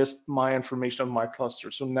going to list my information on my cluster.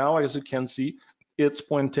 So now, as you can see, it's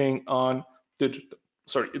pointing on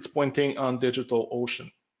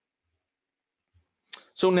DigitalOcean.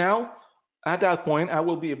 So now, at that point, I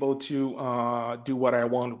will be able to do what I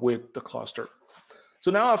want with the cluster. So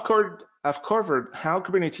now I've covered how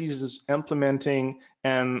Kubernetes is implementing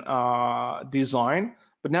and design,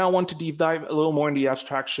 but now I want to deep dive a little more in the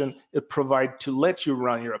abstraction it provides to let you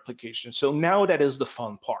run your application. So now that is the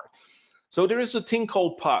fun part. So there is a thing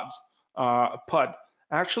called pods. A pod.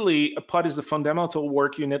 Actually, a pod is the fundamental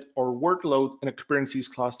work unit or workload in a Kubernetes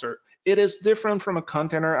cluster. It is different from a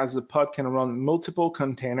container, as a pod can run multiple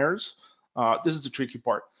containers. This is the tricky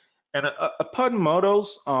part. And a pod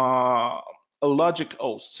models a logic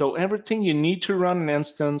host. So everything you need to run an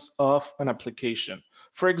instance of an application.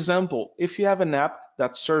 For example, if you have an app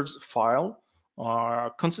that serves file,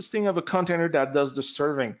 consisting of a container that does the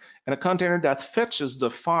serving and a container that fetches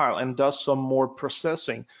the file and does some more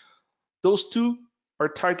processing, those two are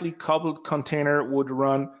tightly coupled container would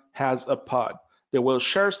run as a pod. They will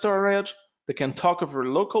share storage, they can talk over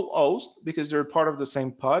local host because they're part of the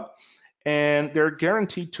same pod, and they're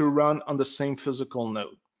guaranteed to run on the same physical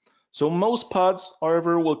node. So most pods,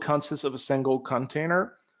 however, will consist of a single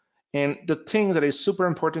container. And the thing that is super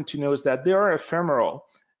important to know is that they are ephemeral.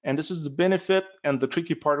 And this is the benefit and the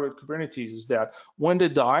tricky part with Kubernetes is that when they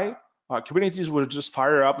die, Kubernetes will just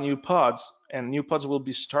fire up new pods and new pods will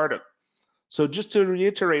be started. So just to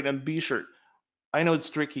reiterate and be sure, I know it's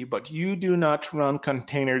tricky, but you do not run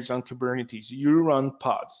containers on Kubernetes. You run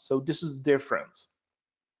pods. So this is the difference.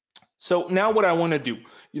 So now what I want to do,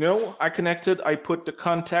 I put the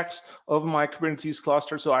context of my Kubernetes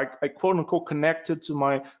cluster. So I quote unquote connected to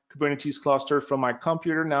my Kubernetes cluster from my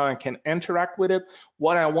computer. Now I can interact with it.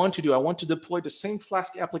 What I want to do, I want to deploy the same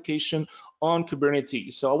Flask application on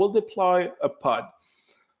Kubernetes. So I will deploy a pod.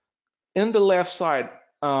 In the left side,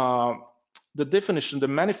 the definition, the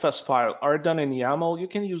manifest file are done in YAML. You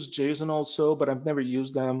can use JSON also, but I've never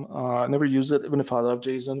used them, never used it, even if I love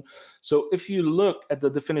JSON. So if you look at the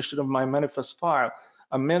definition of my manifest file,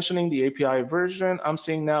 I'm mentioning the API version. I'm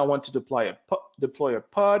saying now I want to deploy a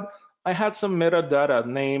pod. I had some metadata,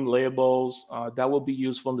 name, labels, that will be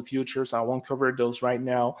useful in the future, so I won't cover those right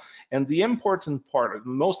now. And the important part, the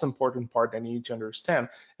most important part that you need to understand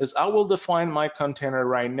is I will define my container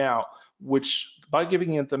right now, which by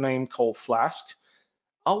giving it the name called Flask,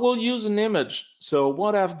 I will use an image. So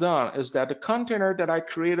what I've done is that the container that I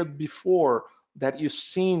created before that you've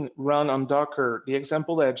seen run on Docker, the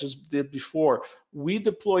example that I just did before, we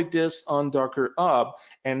deployed this on Docker Hub,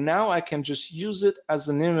 and now I can just use it as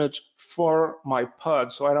an image for my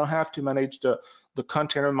pod. So I don't have to manage the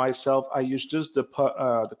container myself. I use just the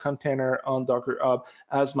container on Docker Hub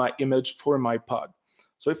as my image for my pod.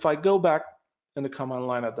 So if I go back in the command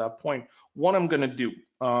line at that point, what I'm gonna do,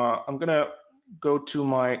 I'm gonna go to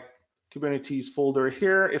my Kubernetes folder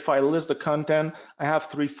here. If I list the content, I have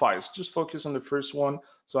 3 files. Just focus on the first one.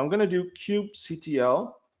 So I'm gonna do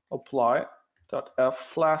kubectl apply.f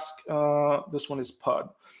flask. This one is pod.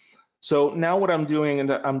 So now what I'm doing is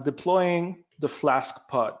that I'm deploying the Flask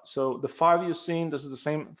pod. So the file you've seen, this is the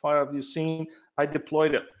same file you've seen, I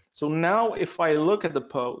deployed it. So now if I look at the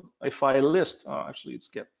pod, if I list, actually it's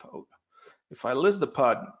get pod. If I list the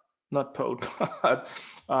pod, not pod,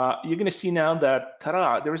 you're gonna see now that,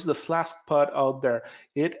 ta-da, there is the Flask pod out there.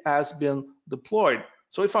 It has been deployed.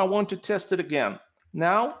 So if I want to test it again,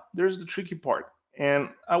 now there's the tricky part. And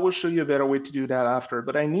I will show you a better way to do that after,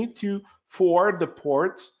 but I need to forward the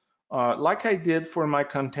ports like I did for my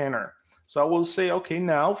container. So I will say, okay,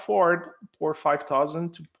 now forward port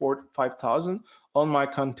 5000 to port 5000. on my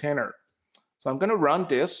container. So I'm going to run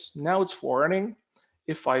this. Now it's forwarding.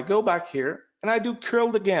 If I go back here and I do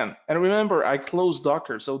curl again, and remember I closed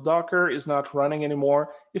Docker, so Docker is not running anymore.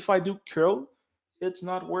 If I do curl, it's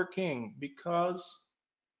not working because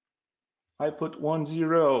I put 10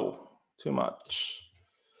 too much.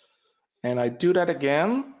 And I do that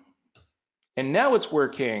again, and now it's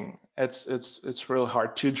working. It's really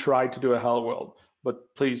hard to try to do a hello world,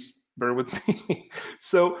 but please bear with me.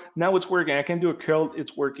 So now it's working. I can do a curl,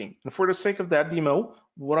 it's working. And for the sake of that demo,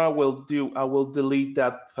 what I will do, I will delete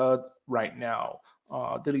that pod right now.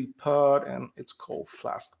 Delete pod, and it's called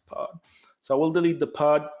Flask pod. So I will delete the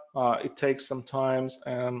pod. It takes some time,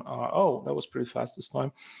 and oh, that was pretty fast this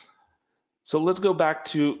time. So let's go back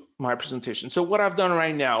to my presentation. So what I've done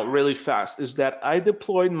right now really fast is that I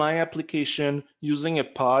deployed my application using a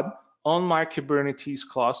pod on my Kubernetes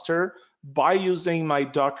cluster by using my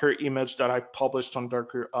Docker image that I published on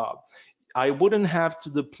Docker Hub. I wouldn't have to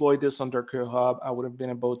deploy this on Docker Hub. I would have been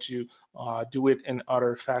able to do it in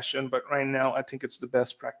other fashion, but right now I think it's the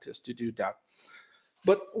best practice to do that.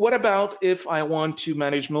 But what about if I want to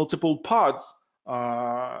manage multiple pods?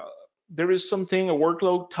 There is something, a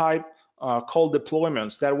workload type called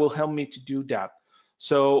deployments that will help me to do that.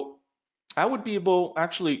 So I would be able,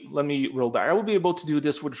 actually, let me roll back. I would be able to do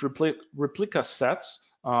this with replica sets,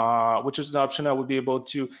 which is an option. I would be able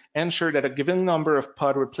to ensure that a given number of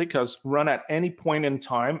pod replicas run at any point in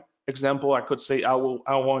time. Example, I could say I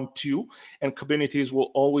want 2, and Kubernetes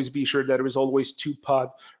will always be sure that there is always 2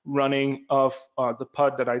 pod running of the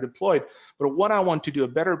pod that I deployed. But what I want to do, a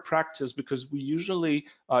better practice, because we usually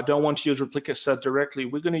don't want to use replica set directly,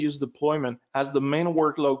 we're going to use deployment as the main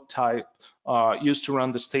workload type used to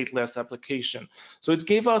run the stateless application. So it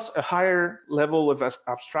gave us a higher level of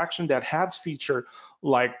abstraction that has feature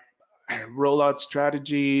like rollout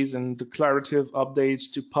strategies and declarative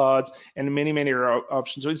updates to pods and many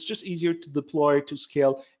options. So it's just easier to deploy, to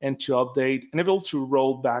scale, and to update, and able to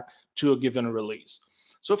roll back to a given release.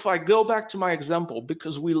 So if I go back to my example,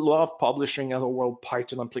 because we love publishing Hello World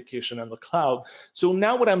Python application in the cloud, so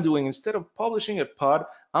now what I'm doing, instead of publishing a pod,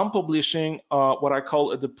 I'm publishing what I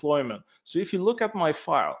call a deployment. So if you look at my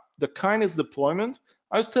file, the kind is deployment.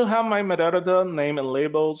 I still have my metadata, name and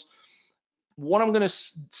labels. What I'm going to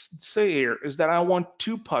say here is that I want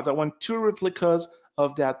 2 pods. I want 2 replicas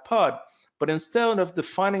of that pod. But instead of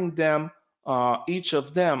defining them, each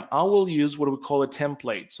of them, I will use what we call a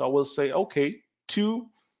template. So I will say, okay, 2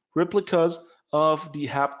 replicas of the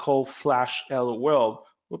app called Flash Hello World.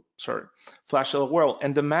 Oops, sorry, Flash Hello World.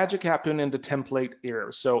 And the magic happened in the template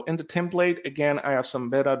here. So in the template, again, I have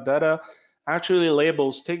some metadata. Actually,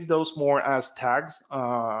 labels, take those more as tags.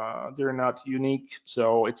 They're not unique,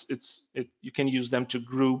 so you can use them to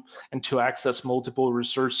group and to access multiple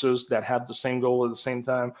resources that have the same goal at the same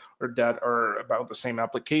time, or that are about the same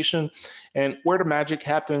application. And where the magic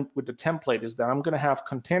happened with the template is that I'm going to have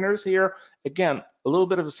containers here. Again, a little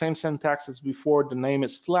bit of the same syntax as before. The name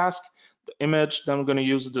is Flask. The image, then I'm going to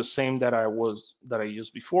use the same that I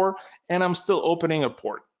used before, and I'm still opening a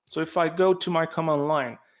port. So if I go to my command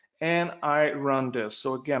line and I run this.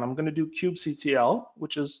 So again, I'm going to do kubectl,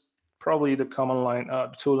 which is probably the command line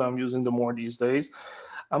tool I'm using the more these days.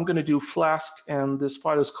 I'm going to do Flask, and this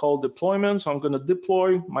file is called deployment. So I'm going to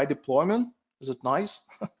deploy my deployment. Is it nice?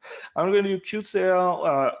 I'm going to do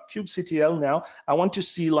kubectl now. I want to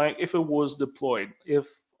see like if it was deployed,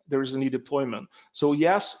 if there's any deployment. So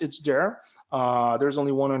yes, it's there. There's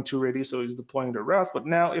only 1 and 2 ready, so it's deploying the rest. But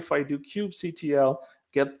now if I do kubectl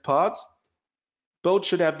get pods, both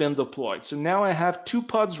should have been deployed. So now I have 2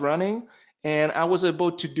 pods running, and I was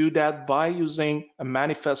able to do that by using a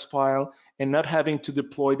manifest file and not having to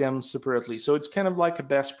deploy them separately. So it's kind of like a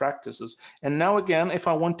best practices. And now again, if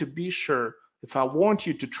I want to be sure, if I want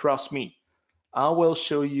you to trust me, I will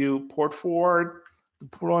show you port forward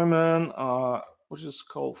deployment, which is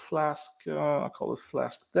called Flask. I call it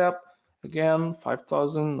Flask dep. Again,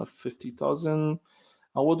 5,000 or 50,000.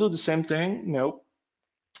 I will do the same thing. Nope.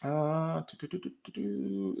 Is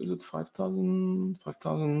it 5,000?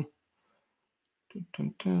 5,000.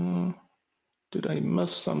 Did I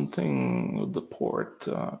miss something with the port?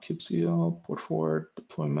 kubectl, port forward,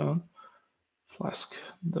 deployment, Flask.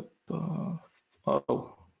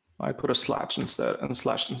 Oh, I put a slash instead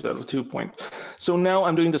of 2 point. So now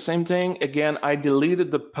I'm doing the same thing. Again, I deleted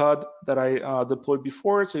the pod that I deployed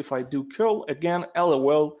before. So if I do curl again,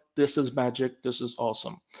 LOL, this is magic. This is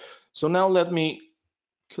awesome. So now let me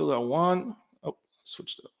kill that one. Oh,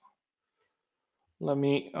 switch that. Let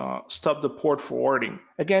me stop the port forwarding.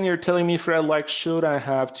 Again, you're telling me, Fred, like, should I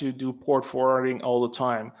have to do port forwarding all the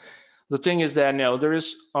time? The thing is that now there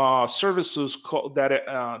is services called that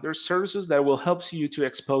there's services that will help you to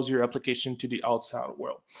expose your application to the outside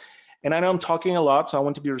world. And I know I'm talking a lot, so I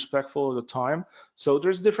want to be respectful of the time. So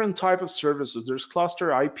there's different type of services. There's cluster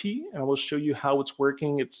IP, and I will show you how it's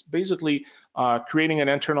working. It's basically creating an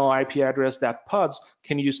internal IP address that pods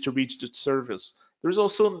can use to reach the service. There's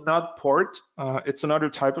also node port. It's another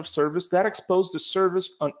type of service that exposes the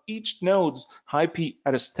service on each node's IP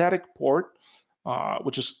at a static port,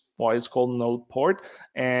 which is why it's called node port.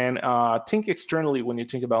 And think externally when you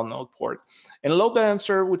think about node port. And load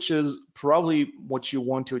balancer, which is probably what you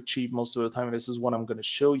want to achieve most of the time, and this is what I'm going to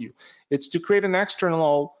show you. It's to create an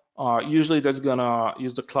external, usually that's going to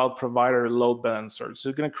use the cloud provider load balancer. So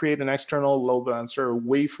you're going to create an external load balancer, a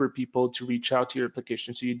way for people to reach out to your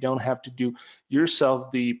application, so you don't have to do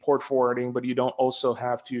yourself the port forwarding, but you don't also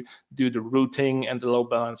have to do the routing and the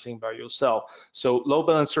load balancing by yourself. So load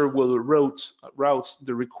balancer will route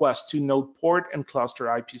the request to node port and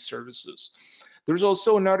cluster IP services. There's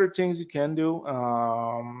also another things you can do.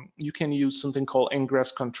 You can use something called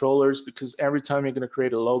ingress controllers, because every time you're going to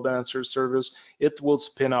create a load balancer service, it will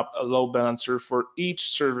spin up a load balancer for each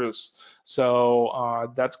service.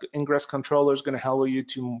 So that's ingress controller is going to help you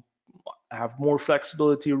to have more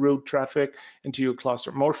flexibility route traffic into your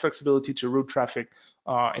cluster, more flexibility to route traffic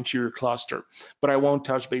into your cluster. But I won't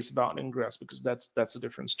touch base about ingress because that's a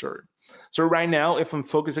different story. So right now, if I'm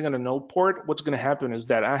focusing on a node port, what's going to happen is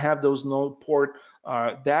that I have those node port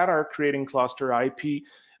that are creating cluster IP.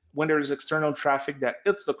 When there's external traffic that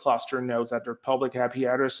hits the cluster nodes at their public IP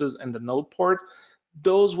addresses and the node port,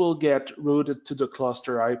 those will get routed to the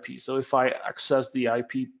cluster IP. So if I access the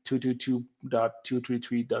IP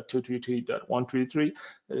 222.233.233.133,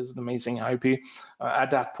 that is an amazing IP, at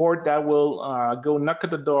that port, that will go knock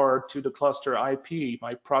at the door to the cluster IP,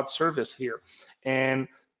 my prod service here. And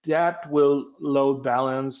that will load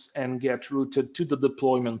balance and get routed to the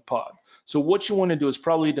deployment pod. So what you want to do is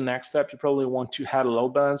probably the next step, you probably want to add a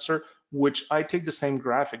load balancer, which I take the same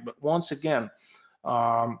graphic, but once again,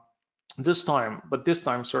 this time,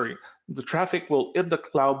 sorry, the traffic will hit the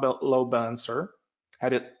cloud load balancer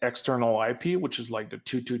at its external IP, which is like the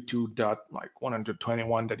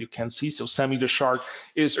 222.121 that you can see. So Sammy the Shark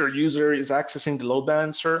is our user is accessing the load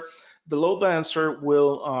balancer. The load balancer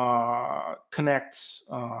will connect,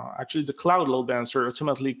 actually the cloud load balancer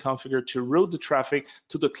ultimately configured to route the traffic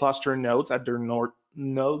to the cluster nodes at their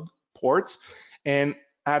node ports. And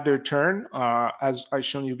at their turn, as I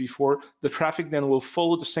shown you before, the traffic then will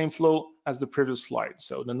follow the same flow as the previous slide.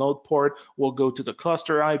 So the node port will go to the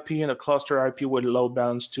cluster IP, and the cluster IP will load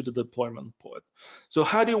balance to the deployment port. So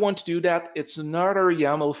how do you want to do that? It's another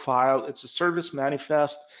YAML file. It's a service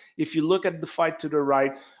manifest. If you look at the file to the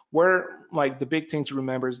right, where like the big thing to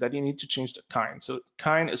remember is that you need to change the kind. So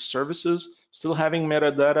kind is services, still having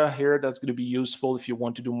metadata here. That's going to be useful if you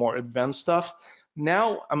want to do more advanced stuff.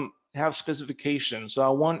 Now I'm have specification. So I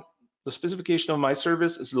want the specification of my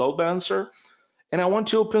service is load balancer, and I want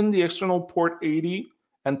to open the external port 80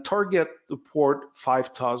 and target the port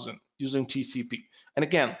 5000 using TCP. And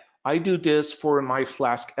again, I do this for my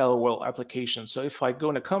Flask LOL application. So if I go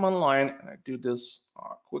to come online and I do this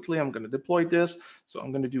quickly, I'm going to deploy this. So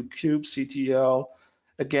I'm going to do kubectl.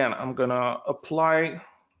 Again, I'm going to apply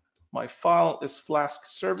my file is Flask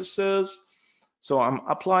services. So I'm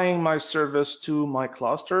applying my service to my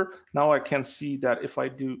cluster. Now I can see that if I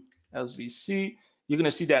do SVC, you're going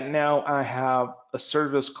to see that now I have a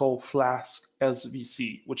service called Flask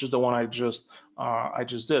SVC, which is the one I just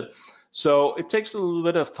did. So it takes a little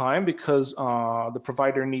bit of time because the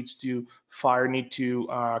provider needs to create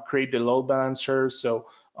the load balancer. So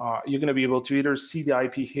you're going to be able to either see the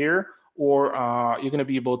IP here, or you're going to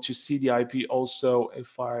be able to see the IP also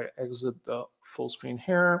if I exit the full screen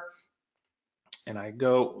here. And I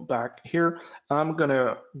go back here, I'm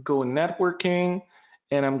gonna go in networking,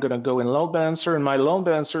 and I'm gonna go in load balancer, and my load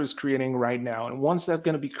balancer is creating right now. And once that's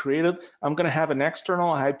gonna be created, I'm gonna have an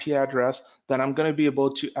external IP address that I'm gonna be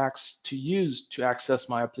able to use to access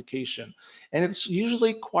my application. And it's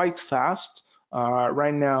usually quite fast.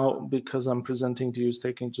 Right now, because I'm presenting to you, it's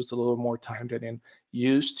taking just a little more time than I'm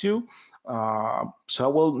used to. So I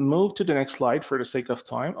will move to the next slide for the sake of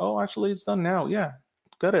time. Oh, actually, it's done now. Yeah.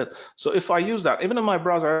 Got it. So if I use that, even in my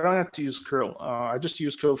browser, I don't have to use curl. I just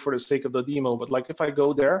use curl for the sake of the demo. But like if I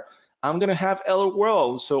go there, I'm going to have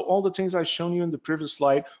LOL. So all the things I've shown you in the previous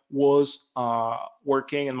slide was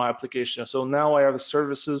working in my application. So now I have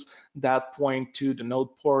services that point to the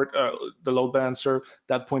node port, the load balancer,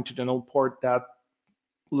 that point to the node port, that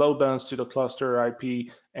load balance to the cluster IP,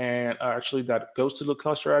 and actually that goes to the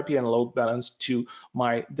cluster IP and load balance to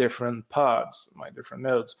my different pods, my different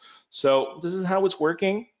nodes. So this is how it's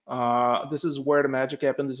working. This is where the magic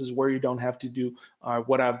happens. This is where you don't have to do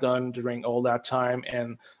what I've done during all that time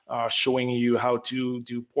and showing you how to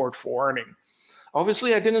do port forwarding.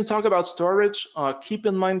 Obviously, I didn't talk about storage. Keep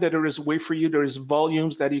in mind that there is a way for you. There is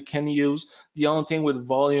volumes that you can use. The only thing with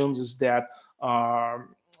volumes is that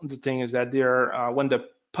the thing is that when the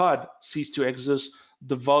pod ceases to exist,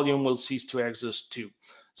 the volume will cease to exist too.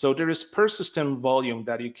 So there is persistent volume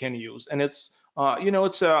that you can use, and it's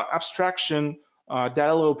it's an abstraction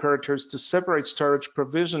data operators to separate storage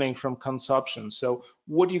provisioning from consumption. So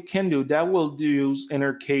what you can do that will use in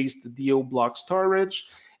our case the DO block storage,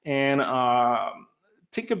 and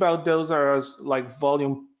think about those as like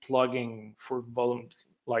volume plugging for volumes.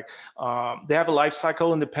 Like they have a life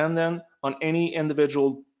cycle independent on any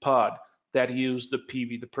individual pod that use the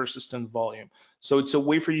PV, the persistent volume. So it's a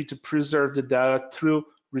way for you to preserve the data through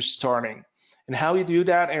restarting. And how you do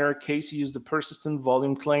that, in our case, you use the persistent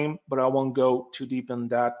volume claim, but I won't go too deep in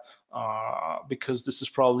that because this is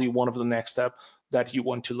probably one of the next steps that you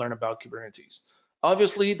want to learn about Kubernetes.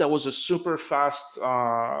 Obviously, that was a super fast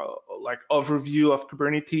like overview of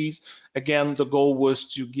Kubernetes. Again, the goal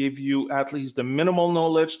was to give you at least the minimal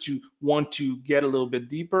knowledge to want to get a little bit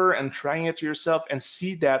deeper and trying it yourself and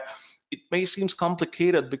see that it may seem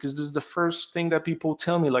complicated because this is the first thing that people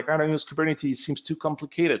tell me, like, I don't use Kubernetes, it seems too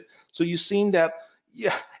complicated. So you've seen that,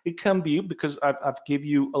 yeah, it can be because I've give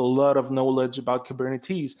you a lot of knowledge about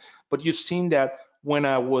Kubernetes, but you've seen that when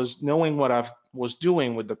I was knowing what I was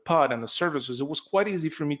doing with the pod and the services, it was quite easy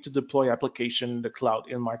for me to deploy application in the cloud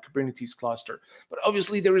in my Kubernetes cluster. But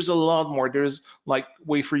obviously there is a lot more. There's like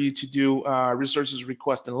way for you to do resources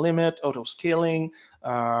request and limit, auto scaling.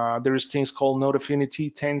 There's things called node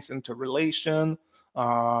affinity, tense interrelation.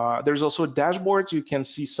 There's also dashboards. You can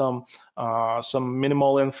see some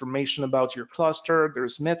minimal information about your cluster.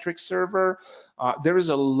 There's metric server. There is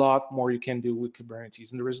a lot more you can do with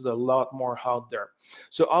Kubernetes, and there is a lot more out there.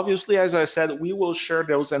 So obviously, as I said, we will share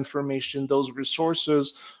those information, those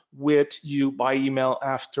resources with you by email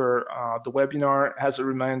after the webinar. As a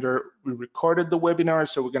reminder, we recorded the webinar,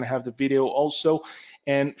 so we're going to have the video also.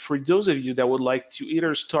 And for those of you that would like to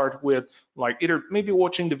either start with like either maybe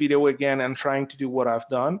watching the video again and trying to do what I've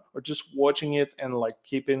done, or just watching it and like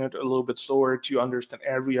keeping it a little bit slower to understand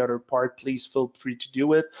every other part, please feel free to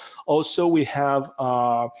do it. Also, we have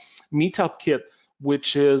Meetup Kit,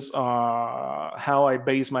 which is how I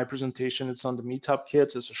base my presentation. It's on the Meetup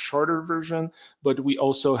Kit. It's a shorter version, but we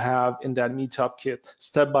also have in that Meetup Kit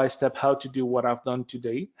step-by-step how to do what I've done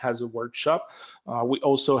today, has a workshop. We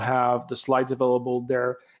also have the slides available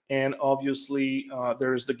there. And obviously,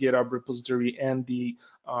 there's the GitHub repository and the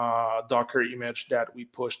Docker image that we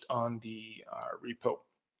pushed on the repo.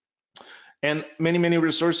 And many, many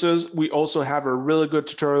resources. We also have a really good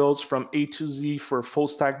tutorials from A to Z for full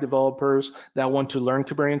stack developers that want to learn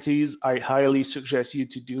Kubernetes. I highly suggest you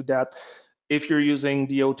to do that. If you're using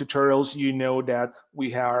DO tutorials, you know that we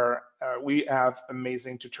have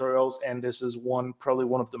amazing tutorials, and this is probably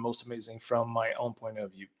one of the most amazing from my own point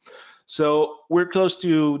of view. So we're close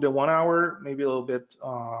to the 1 hour, maybe a little bit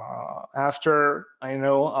after. I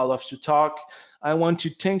know I love to talk. I want to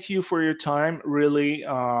thank you for your time. Really,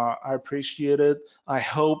 I appreciate it. I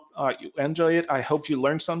hope you enjoy it. I hope you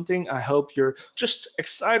learned something. I hope you're just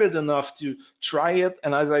excited enough to try it.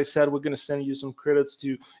 And as I said, we're going to send you some credits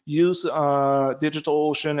to use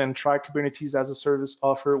DigitalOcean and try Kubernetes as a service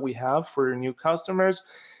offer we have for your new customers.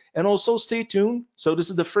 And also stay tuned. So this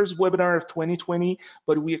is the first webinar of 2020,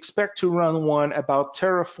 but we expect to run one about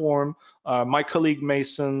Terraform. My colleague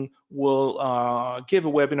Mason will give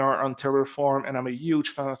a webinar on Terraform, and I'm a huge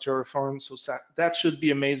fan of Terraform, so that should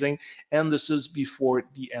be amazing. And this is before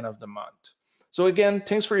the end of the month. So again,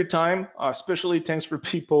 thanks for your time, especially thanks for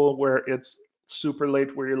people where it's super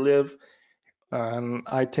late where you live. And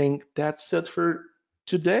I think that's it for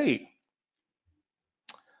today.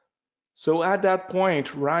 So at that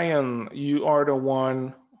point, Ryan, you are the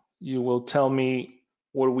one, you will tell me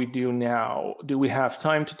what we do now. Do we have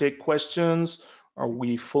time to take questions? Are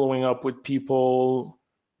we following up with people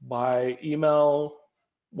by email?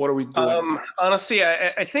 What are we doing? Honestly,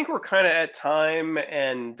 I think we're kind of at time,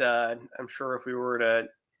 and I'm sure if we were to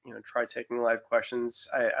try taking live questions,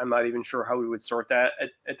 I'm not even sure how we would sort that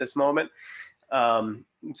at this moment.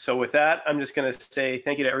 So with that, I'm just going to say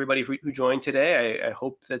thank you to everybody who joined today. I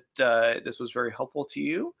hope that this was very helpful to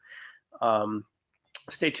you.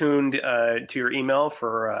 Stay tuned to your email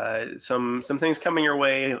for some things coming your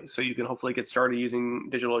way, so you can hopefully get started using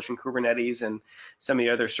DigitalOcean Kubernetes and some of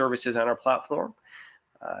the other services on our platform.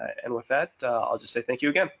 And with that, I'll just say thank you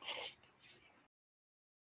again.